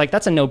 25, and I was like,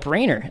 that's a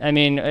no-brainer. I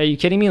mean, are you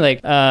kidding me?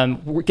 Like,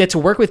 get to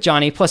work with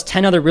Johnny plus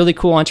 10 other really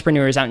cool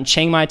entrepreneurs out in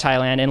Chiang Mai,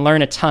 Thailand, and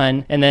learn a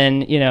ton, and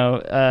then, you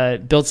know,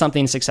 build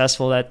something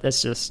successful.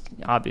 That's just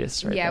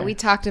obvious, right? Yeah, there. we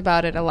talked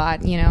about it a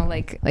lot, you know,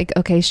 like,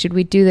 okay, should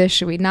we do this?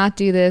 Should we not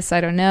do this?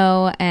 I don't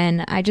know.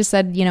 And I just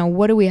said, you know,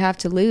 what do we have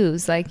to lose?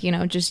 Like, you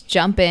know, just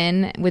jump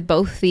in with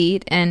both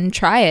feet and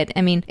try it.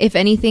 I mean, if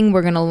anything,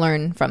 we're going to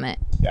learn from it.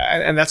 Yeah,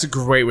 and that's a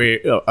great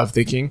way of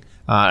thinking.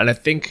 And I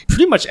think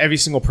pretty much every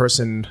single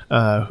person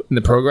in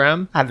the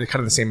program had kind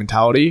of the same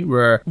mentality,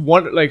 where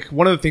one of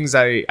the things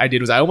I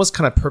did was I almost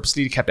kind of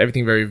purposely kept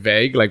everything very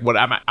vague, like what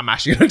I'm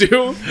actually going to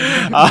do.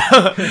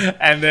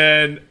 And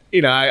then,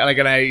 you know,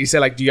 you said,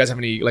 like, do you guys have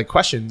any like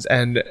questions?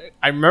 And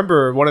I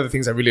remember one of the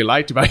things I really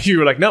liked about you,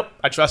 were like, nope,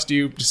 I trust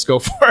you, just go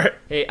for it.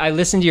 Hey, I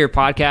listened to your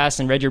podcast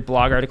and read your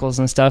blog articles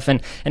and stuff,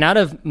 and out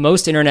of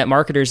most internet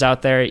marketers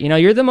out there, you know,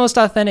 you're the most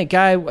authentic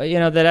guy, you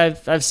know,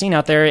 that I've seen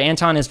out there.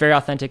 Anton is very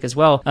authentic as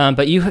well,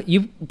 but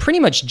you pretty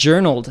much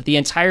journaled the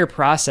entire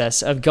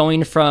process of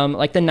going from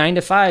like the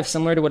 9-to-5,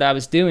 similar to what I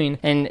was doing,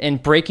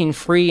 and breaking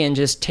free and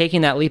just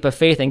taking that leap of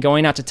faith and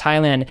going out to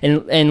Thailand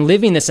and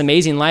living this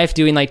amazing life,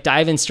 doing like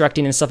dive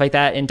instructing and stuff like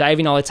that, and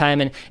diving all the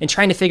time, and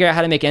trying to figure out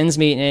how to make ends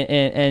meet,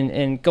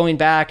 and going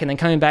back and then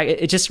coming back.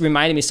 It just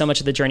reminded me so much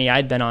of the journey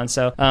I'd been on.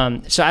 So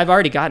I've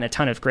already gotten a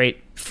ton of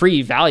great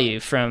free value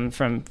from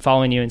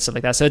following you and stuff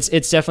like that. So it's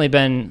definitely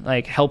been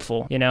like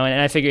helpful, you know,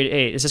 and I figured,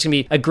 hey, it's just gonna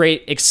be a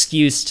great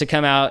excuse to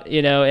come out,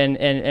 you know,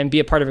 and be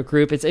a part of a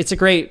group. It's a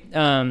great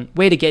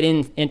way to get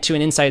into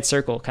an inside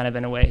circle, kind of,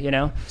 in a way, you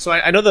know. So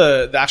I know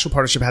the actual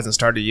partnership hasn't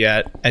started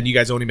yet, and you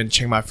guys only been in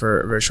Chiang Mai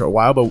for a very short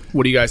while, but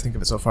what do you guys think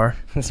of it so far?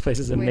 This place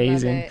is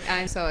amazing. We love it.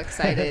 I'm so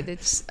excited.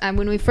 It's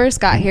when we first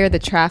got here, the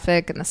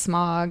traffic and the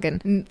smog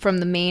and from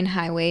the main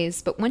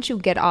highways, but once you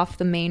get off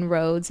the main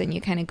roads and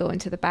you kind of go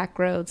into the back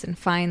roads and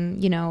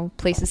find, you know,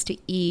 places to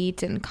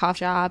eat and coffee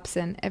shops,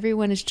 and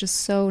everyone is just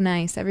so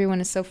nice. Everyone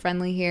is so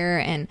friendly here,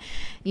 and,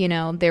 you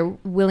know, they're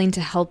willing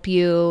to help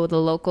you. The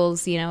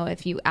locals, you know,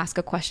 if you ask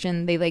a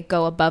question, they like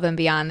go above and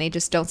beyond. They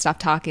just don't stop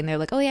talking. They're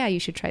like, oh yeah, you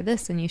should try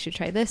this, and you should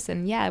try this,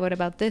 and yeah, what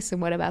about this,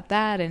 and what about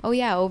that, and oh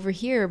yeah, over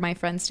here, my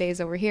friend stays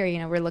over here, you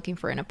know, we're looking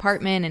for an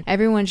apartment, and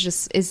everyone's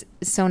just is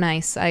so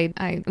nice.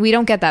 We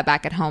don't get that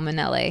back at home in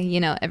LA. You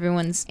know,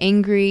 everyone's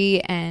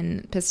angry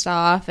and pissed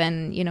off,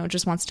 and, you know,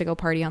 just wants to go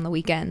party on the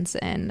weekends.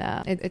 mountains,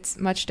 and it's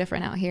much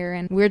different out here.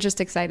 And we're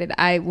just excited.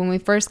 When we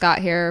first got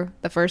here,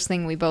 the first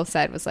thing we both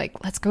said was like,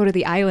 let's go to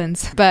the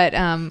islands. But,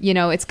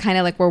 it's kind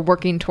of like we're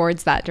working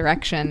towards that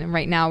direction. And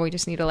right now we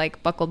just need to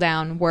like buckle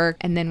down, work,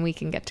 and then we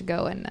can get to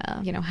go and,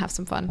 have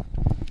some fun.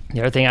 The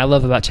other thing I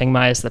love about Chiang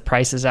Mai is the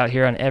prices out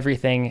here on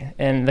everything,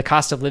 and the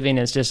cost of living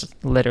is just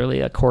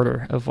literally a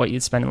quarter of what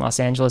you'd spend in Los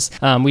Angeles.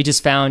 We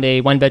just found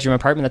a 1-bedroom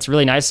apartment that's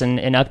really nice and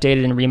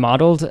updated and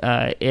remodeled.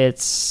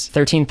 It's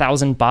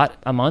 13,000 baht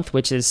a month,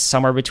 which is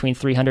somewhere between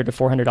 $300 to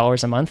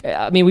 $400 a month.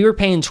 I mean, we were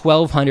paying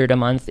 $1,200 a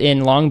month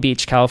in Long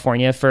Beach,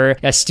 California, for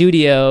a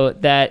studio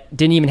that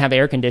didn't even have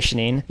air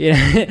conditioning.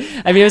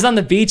 I mean, it was on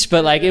the beach,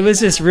 but like it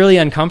was just really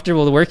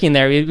uncomfortable working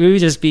there. We would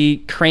just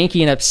be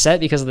cranky and upset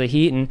because of the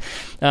heat, and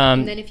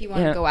then if you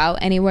want to go out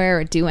anywhere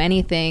or do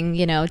anything,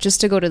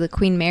 just to go to the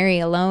Queen Mary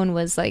alone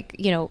was like,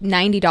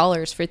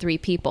 $90 for 3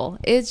 people.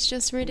 It's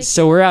just ridiculous.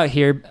 So we're out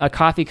here. A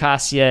coffee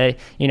costs you,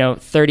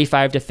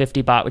 35 to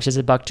 50 baht, which is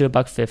 $1 to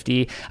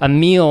 $1.50. A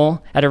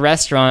meal at a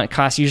restaurant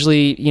costs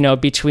usually,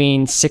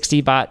 between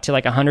 60 baht to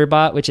like 100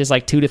 baht, which is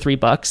like $2 to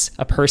 $3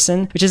 a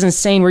person, which is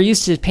insane. We're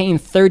used to paying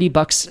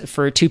 $30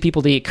 for 2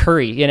 people to eat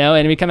curry,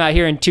 and we come out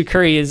here and 2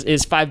 curry is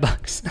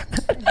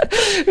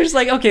 $5. We're just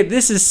like, okay,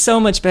 this is so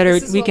much better.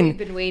 This is what we've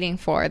been waiting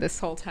for this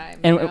whole time.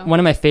 And one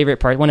of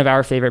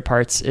our favorite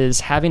parts is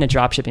having a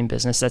dropshipping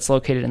business that's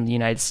located in the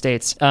United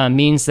States.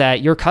 Means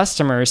that your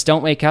customers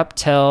don't wake up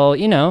till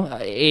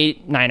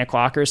 8, 9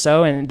 o'clock or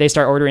so, and they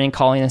start ordering and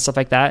calling and stuff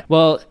like that.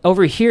 Well,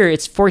 over here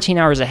it's 14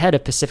 hours ahead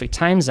of Pacific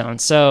time zone,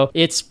 so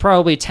it's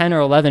probably 10 or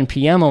 11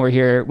 p.m. over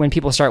here when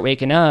people start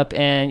waking up,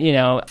 and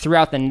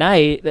throughout the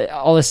night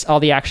all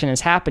the action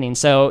is happening.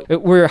 So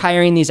we're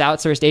hiring these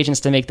outsourced agents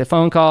to make the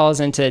phone calls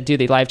and to do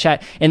the live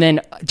chat, and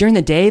then during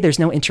the day there's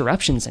no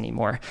interruptions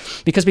anymore,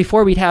 because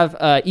before we'd have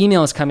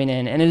emails coming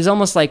in, and it was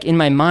almost like in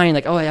my mind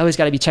like, oh, I always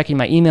got to be checking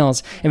my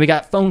emails, and we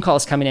got phone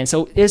calls coming in,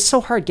 so it's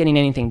so hard getting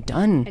anything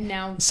done. And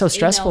now it's so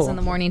stressful. Emails in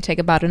the morning take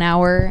about an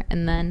hour,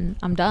 and then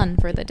I'm done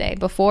for the day.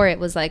 Before it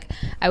was like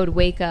I would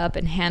wake up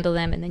and handle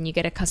them, and then you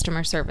get a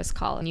customer service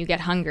call and you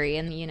get hungry,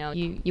 and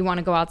you want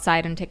to go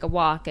outside and take a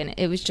walk, and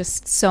it was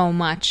just so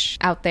much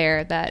out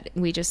there that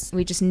we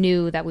just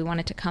knew that we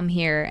wanted to come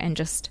here and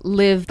just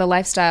live the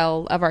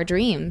lifestyle of our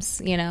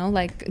dreams,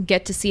 like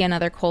get to see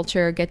another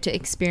culture, get to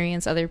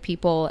experience other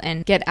people,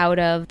 and get out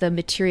of the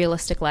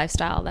materialistic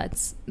lifestyle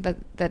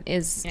that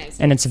is.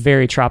 And it's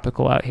very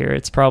tropical out here.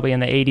 It's probably in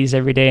the 80s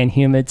every day and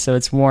humid, so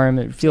it's warm.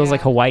 It feels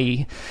like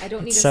Hawaii. I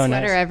don't need a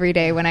sweater every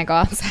day when I go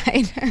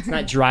outside. It's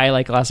not dry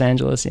like Los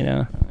Angeles,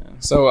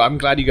 So I'm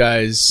glad you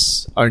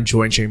guys are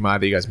enjoying Chiang Mai,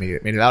 that you guys made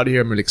it out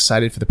here. I'm really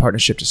excited for the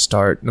partnership to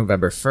start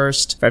November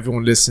 1st. For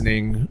everyone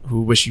listening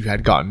who wish you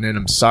had gotten in,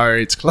 I'm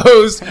sorry, it's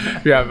closed.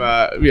 we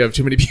have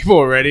too many people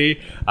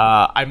already.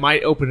 I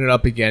might open it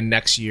up again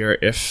next year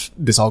if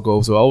this all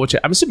goes well, which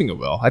I'm assuming it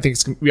will. I think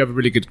we have a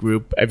really good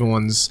group.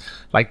 Everyone's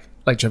like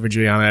Trevor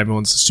Juliana,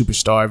 everyone's a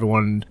superstar.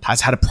 Everyone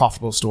has had a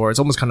profitable store. It's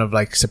almost kind of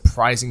like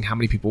surprising how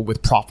many people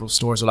with profitable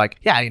stores are like,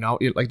 yeah,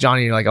 like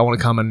Johnny, like I want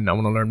to come and I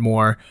want to learn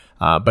more.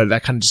 But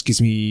that kind of just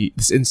gives me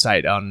this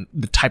insight on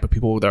the type of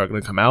people that are going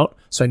to come out.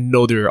 So I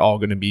know they're all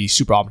going to be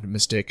super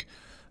optimistic,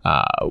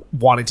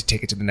 wanting to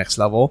take it to the next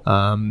level.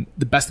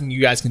 The best thing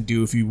you guys can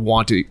do if you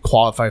want to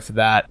qualify for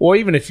that, or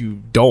even if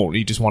you don't,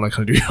 you just want to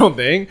kind of do your own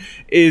thing,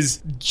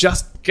 is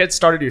just get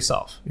started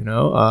yourself.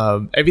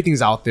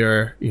 Everything's out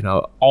there.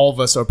 All of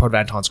us are part of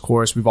Anton's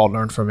course. We've all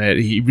learned from it.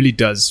 He really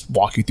does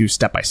walk you through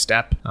step by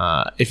step.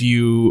 If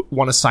you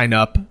want to sign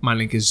up, my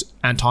link is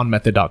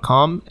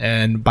antonmethod.com,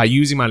 and by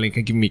using my link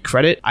and giving me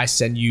credit, I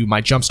send you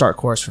my Jumpstart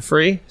course for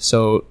free.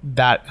 So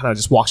that kind of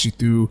just walks you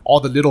through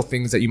all the little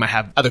things that you might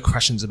have other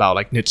questions about,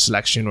 like niche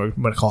selection or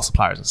what to call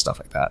suppliers and stuff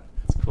like that.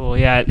 Cool.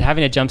 Yeah,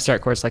 having a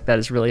Jumpstart course like that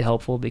is really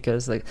helpful,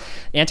 because like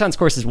Anton's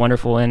course is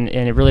wonderful and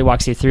it really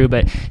walks you through,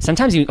 but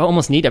sometimes you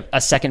almost need a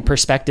second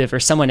perspective or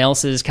someone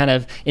else's kind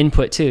of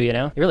input too,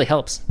 It really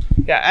helps.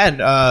 Yeah, and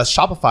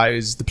Shopify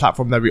is the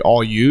platform that we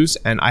all use,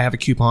 and I have a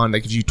coupon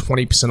that gives you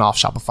 20% off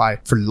Shopify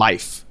for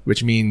life,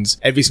 which means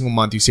every single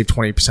month you save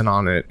 20%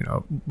 on it,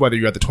 whether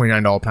you're at the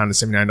 $29 plan or the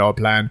 $79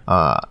 plan,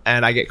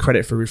 and I get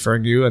credit for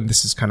referring you, and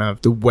this is kind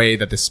of the way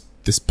that this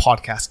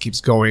podcast keeps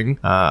going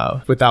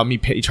without me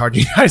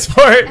charging you guys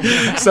for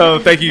it. So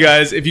thank you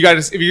guys. If you're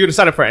gonna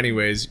sign up for it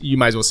anyways, you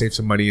might as well save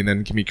some money and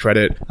then give me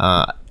credit.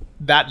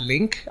 That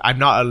link I'm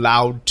not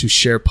allowed to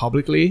share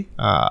publicly,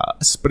 but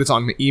it's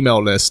on the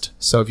email list.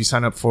 So if you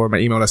sign up for my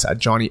email list at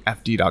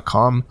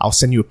johnnyfd.com, I'll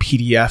send you a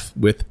PDF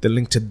with the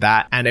link to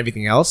that and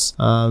everything else.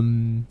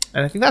 And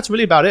I think that's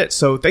really about it.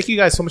 So thank you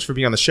guys so much for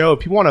being on the show. If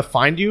people want to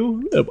find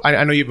you,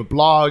 I know you have a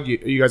blog.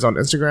 You guys on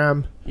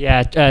Instagram?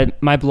 Yeah,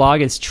 my blog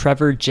is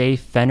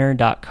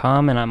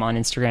trevorjfenner.com, and I'm on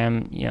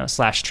Instagram,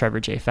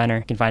 /TrevorJFenner.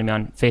 You can find me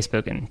on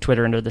Facebook and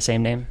Twitter under the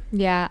same name.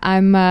 Yeah,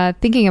 I'm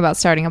thinking about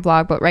starting a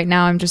blog, but right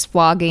now I'm just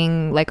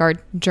vlogging like our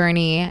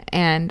journey,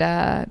 and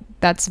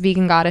that's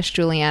Vegan Goddess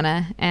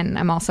Juliana, and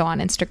I'm also on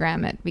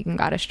Instagram at Vegan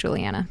Goddess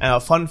Juliana. And a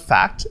fun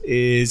fact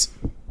is,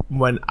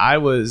 when I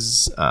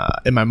was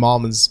in my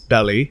mom's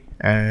belly,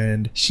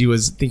 and she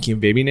was thinking of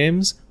baby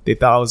names. They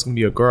thought I was going to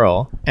be a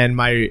girl, and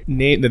the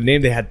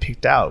name they had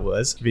picked out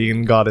was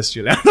Vegan Goddess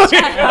Juliana.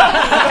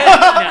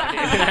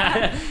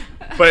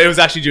 But it was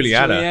actually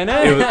Juliana.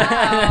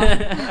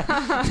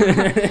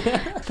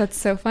 That's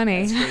so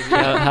funny.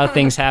 How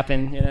things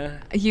happen, you know.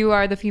 You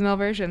are the female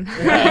version.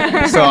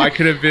 So I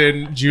could have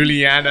been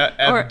Juliana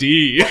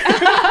FD.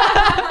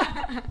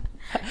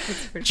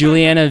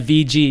 Juliana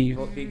VG.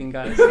 Vegan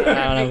Goddess. I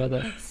don't know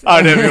about that. All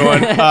right,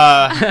 everyone.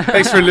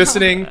 Thanks for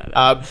listening.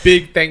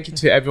 Big thank you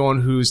to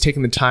everyone who's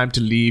taken the time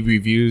to leave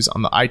reviews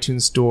on the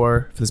iTunes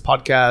store for this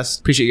podcast.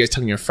 Appreciate you guys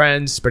telling your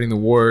friends, spreading the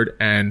word,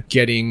 and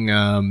getting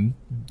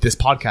this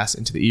podcast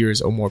into the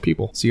ears of more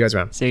people. See you guys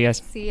around. See you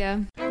guys. See ya.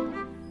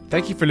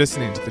 Thank you for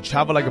listening to the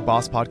Travel Like a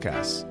Boss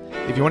podcast.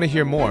 If you want to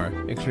hear more,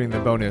 including the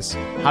bonus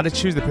How to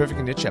Choose the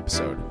Perfect Niche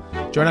episode,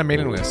 join our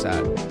mailing list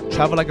at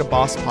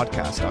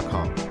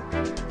travellikeabosspodcast.com.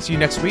 See you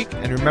next week,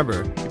 and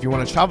remember, if you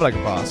want to travel like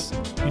a boss,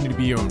 you need to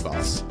be your own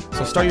boss.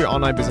 So start your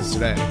online business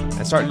today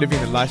and start living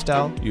the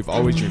lifestyle you've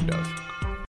always dreamed of.